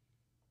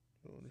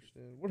 I don't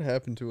understand. What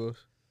happened to us?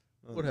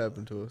 What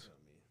happened to us?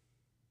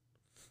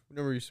 We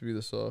never used to be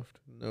this soft.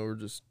 Now we're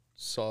just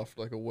soft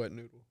like a wet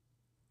noodle.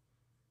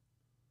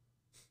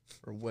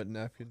 Or a wet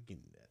napkin.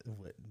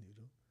 Wet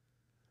noodle.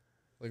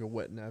 Like a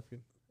wet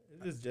napkin.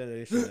 This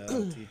generation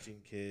now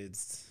teaching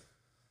kids.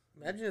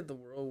 Imagine if the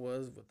world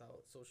was without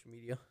social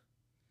media.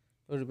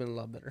 It would have been a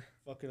lot better.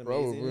 Fucking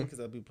Probably. amazing because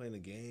I'll be playing a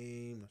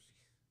game.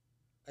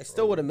 I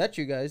still would have met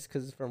you guys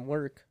because from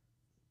work.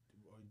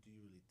 Or do you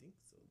really think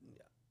so?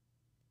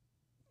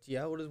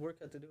 Yeah, what does work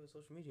have to do with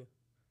social media?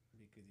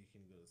 Because you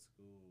can go to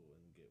school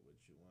and get what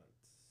you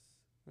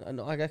want. I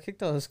know I got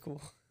kicked out of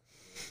school.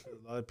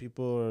 A lot of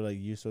people are like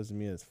use social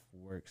media as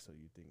work, so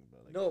you think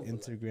about like No, but, like,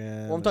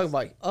 Instagram. Well, I'm talking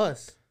about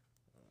us.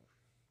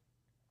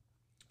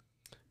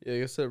 Yeah, I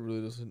guess that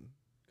really doesn't.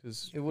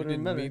 Because It we wouldn't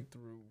didn't matter. meet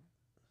through.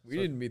 We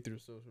So- didn't meet through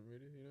social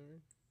media. You know what I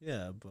mean?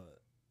 Yeah, but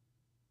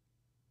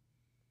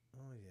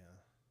oh yeah,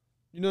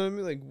 You know what I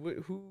mean?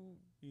 Like who?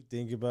 you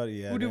think about it.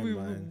 Yeah, who did never we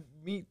mind.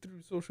 meet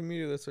through social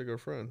media? That's like our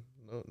friend.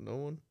 No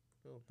one.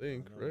 I don't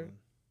think. No Right? one.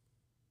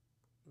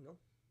 No,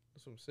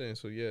 That's what I'm saying.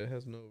 So yeah, it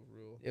has no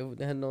real. it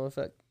had no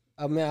effect.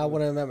 I mean, I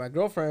wouldn't have met my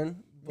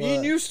girlfriend. Me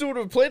and but- you still would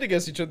have played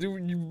against each other.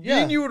 Me Yeah.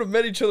 and you would have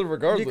met each other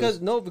regardless.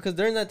 because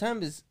during that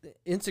time is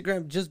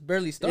Instagram just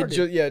barely started.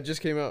 it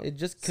just came out. It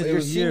just because It your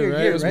was senior year,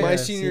 right? year, It was right? my Yeah,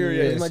 senior senior year.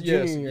 year. It was my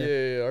Yes, junior yes,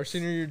 year. yeah. Our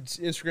senior year,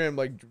 Instagram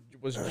like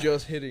was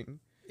just hitting.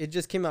 It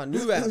just came out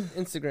new app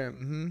Instagram.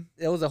 Mm-hmm.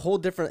 It was a whole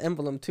different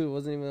emblem too. It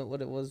wasn't even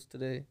what it was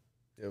today.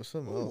 Yeah, it was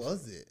something What else.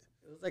 was it?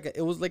 It was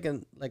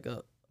like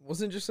a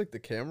Wasn't it just like the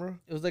camera?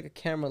 it was like a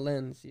camera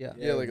lens. Yeah.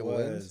 Yeah, Yeah, like it a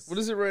lens. was. What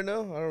is it right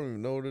now? I don't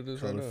even know what it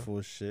is right now.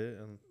 Colorful shit.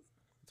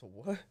 It's a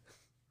what?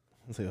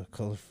 It's like a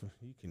colorful.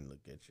 You can look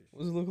at your.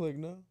 What does it look like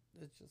now?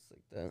 It's just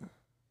like that.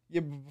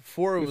 Yeah, but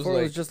before it was Before it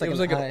like was just like it was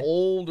an like eye. an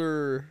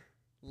older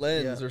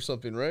lens Yeah. or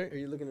something, right? Are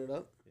you looking it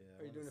up? Yeah,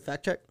 Are you doing a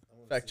fact check?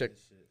 Fact check.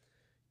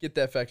 Get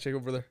that fact check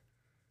over there.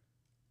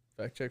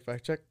 Fact check.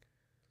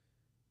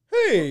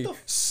 Hey,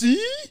 see?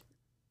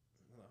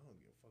 I don't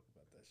give a fuck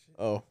about that shit.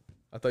 Oh,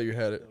 I thought you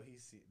had it. No,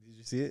 did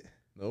you see it?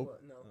 Nope.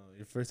 What? No. Oh,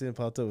 your first thing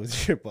popped up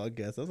was your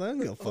podcast. I was like, I don't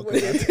give a fuck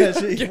Wait. about that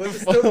shit. Give a Was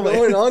it fuck still about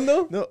going on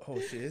though? No, oh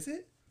shit, is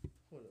it?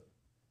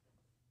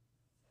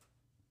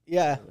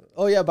 Yeah.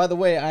 Oh yeah. By the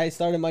way, I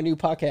started my new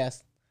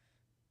podcast.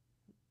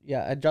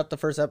 Yeah, I dropped the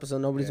first episode.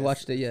 Nobody's Yes,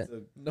 watched it yet. it's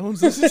a- No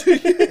one's listening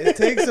to you. It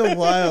takes a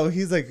while.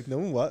 He's like, no,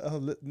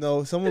 what?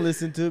 No, someone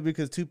listened to it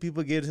because 2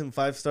 people gave him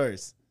 5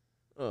 stars.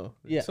 Oh,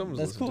 Yeah, someone's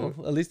that's listening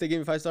cool. to At least they gave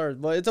me 5 stars.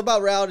 But it's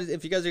about reality.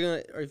 If you guys are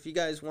gonna, or if you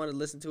guys want to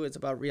listen to it, it's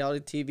about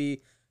reality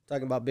TV.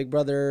 Talking about Big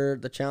Brother,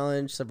 The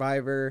Challenge,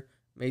 Survivor,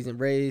 Amazing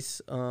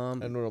Race. I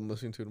know what I'm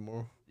listening to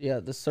tomorrow. Yeah,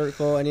 The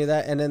Circle, any of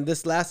that. And then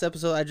this last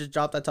episode I just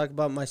dropped, I talked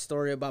about my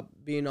story about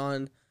being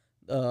on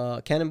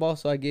Cannonball.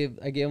 So I gave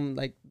him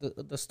like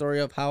the story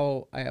of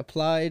how I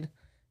applied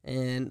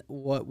and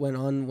what went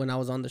on when I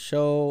was on the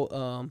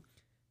show,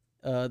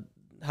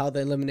 how the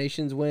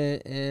eliminations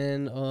went,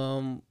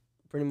 and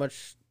pretty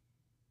much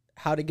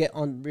how to get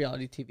on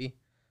reality TV.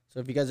 So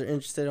if you guys are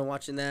interested in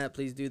watching that,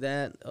 please do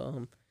that.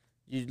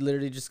 You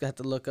literally just have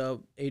to look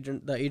up the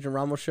Adrian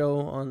Ramos show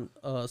on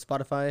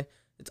Spotify.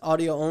 It's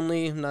audio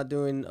only. I'm not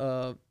doing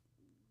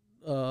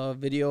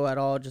video at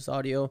all, just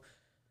audio.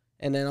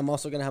 And then I'm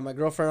also going to have my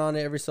girlfriend on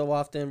it every so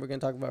often. We're going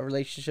to talk about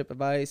relationship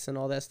advice and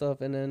all that stuff,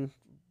 and then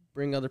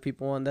bring other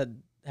people on that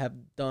have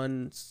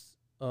done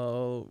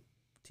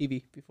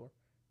TV before.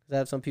 Because I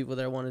have some people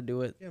that want to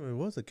do it. Yeah, it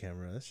was a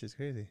camera. That's just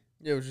crazy.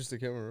 Yeah, it was just a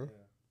camera. Yeah.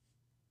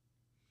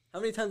 How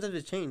many times have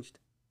it changed?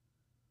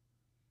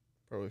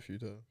 Probably a few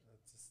times.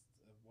 Just,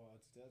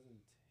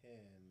 2010.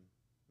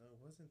 No, it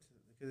wasn't.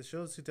 Because it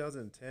shows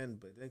 2010,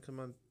 but it didn't come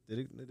on. Did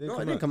it? It No,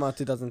 it didn't come out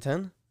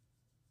 2010.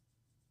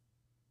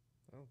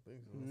 I don't think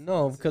so.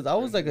 No, because I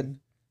was like a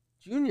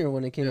junior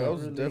when it came Yeah, I out.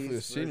 was definitely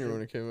a senior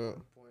when it came out.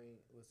 Point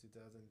was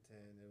 2010.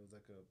 It was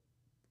like a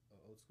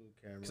old school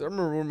camera. Because I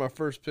remember one of my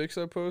first pics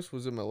I posted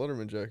was in my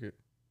Letterman jacket.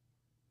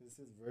 This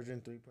is version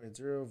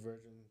 3.0,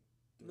 version.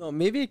 No,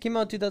 maybe it came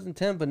out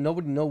 2010, but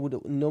nobody knew what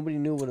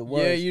it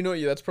was.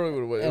 Yeah, that's probably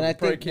what it was. And it I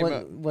probably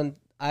think when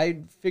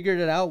I figured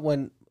it out,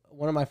 when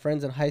one of my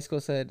friends in high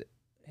school said,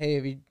 "Hey,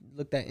 have you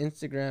looked at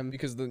Instagram?"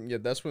 Because then,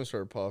 that's when it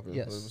started popping.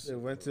 Yes. It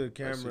went to a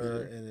camera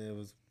cigarette. and it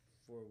was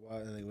for a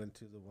while, and they went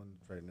to the one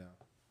right now.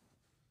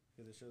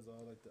 Because it shows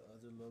all like the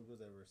other logos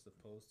that were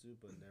supposed to,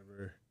 but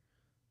never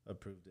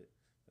approved it.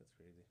 That's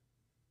crazy.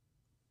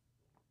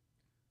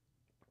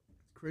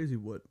 It's crazy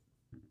what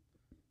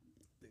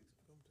things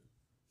have come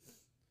to.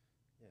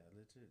 Yeah,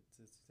 legit.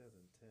 Since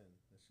 2010.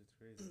 That shit's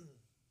crazy.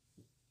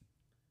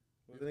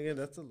 But then again,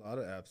 that's a lot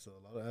of apps. So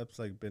a lot of apps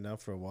like been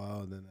out for a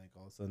while, and then like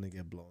all of a sudden they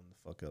get blown the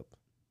fuck up.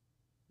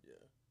 Yeah.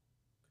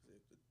 Because they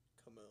have to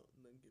come out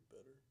and then get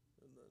better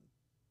and then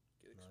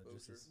get No, it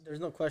just exposure. is- There's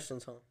no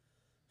questions, huh?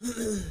 I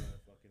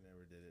fucking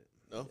never did it.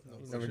 No?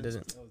 You never did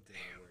it. That was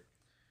daily work.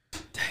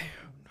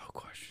 Damn, no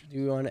question. Do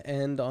you want to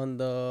end on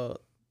the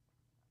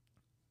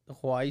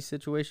Hawaii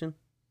situation?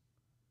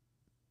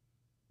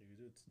 You can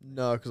do it.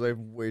 No, because I have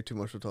way too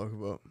much to talk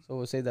about. So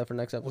we'll save that for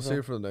next episode. We'll save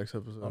it for the next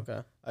episode.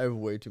 Okay. I have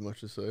way too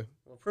much to say.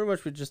 Well, pretty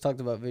much we just talked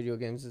about video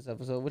games this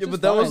episode. Which Yeah, is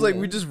but that was fine, like,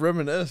 man. we just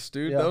reminisced,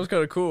 dude. Yeah. That was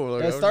kind of cool. Like,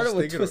 Yeah, I it was started just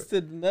with thinking of-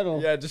 Twisted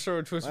Metal. Yeah, just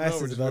started Twisted My Metal.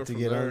 ass we is just about went to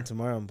from get there. on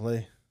tomorrow and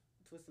play.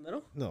 Twisted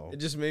Metal? No. It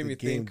just made the me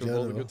game think of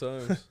all the general.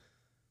 good times.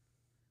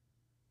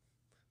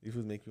 These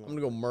would make you I'm want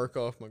gonna go mark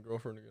off my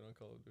girlfriend again on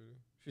Call of Duty.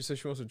 She says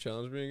she wants to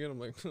challenge me again. I'm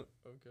like, okay,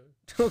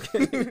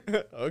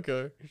 Okay.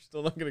 okay. You're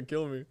still not gonna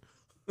kill me.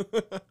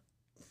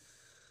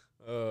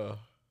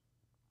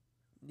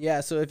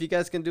 Yeah, so if you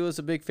guys can do us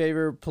a big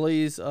favor,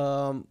 please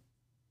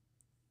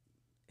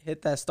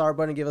hit that star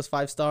button, give us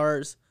 5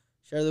 stars,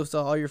 share this with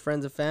all your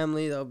friends and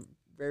family. They'll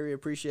very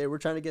appreciate it. We're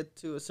trying to get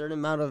to a certain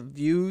amount of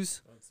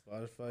views on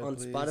Spotify. on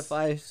please.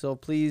 Spotify, so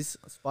please,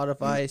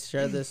 Spotify,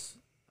 share this.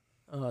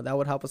 That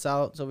would help us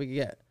out so we can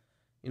get,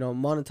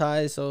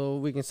 monetized, so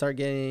we can start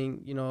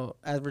getting,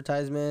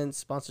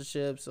 advertisements,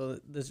 sponsorships, so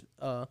this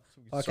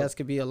podcast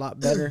could be a lot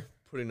better.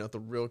 Putting out the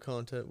real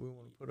content we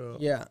want to put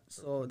out. Yeah,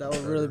 so that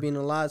would really mean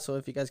a lot. So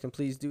if you guys can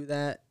please do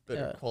that,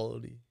 Better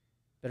quality.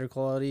 better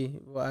quality.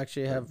 We'll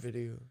actually have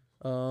video.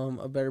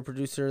 a better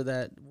producer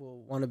that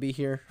will want to be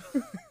here.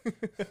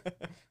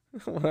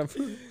 Whatever.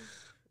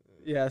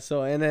 Yeah.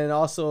 So and then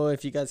also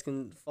if you guys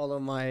can follow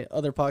my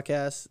other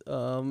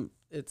podcast,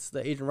 it's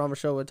the Agent Rama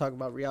Show. We'll talk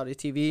about reality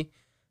TV,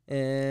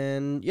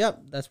 and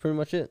that's pretty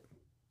much it.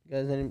 You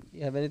guys,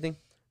 you have anything?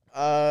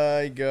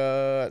 I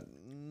got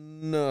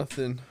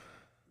nothing.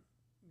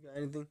 You got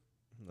anything?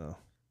 No.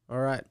 All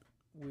right.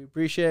 We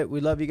appreciate it.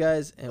 We love you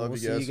guys, and Love we'll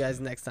you see you guys. guys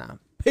next time.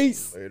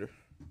 Peace. Later.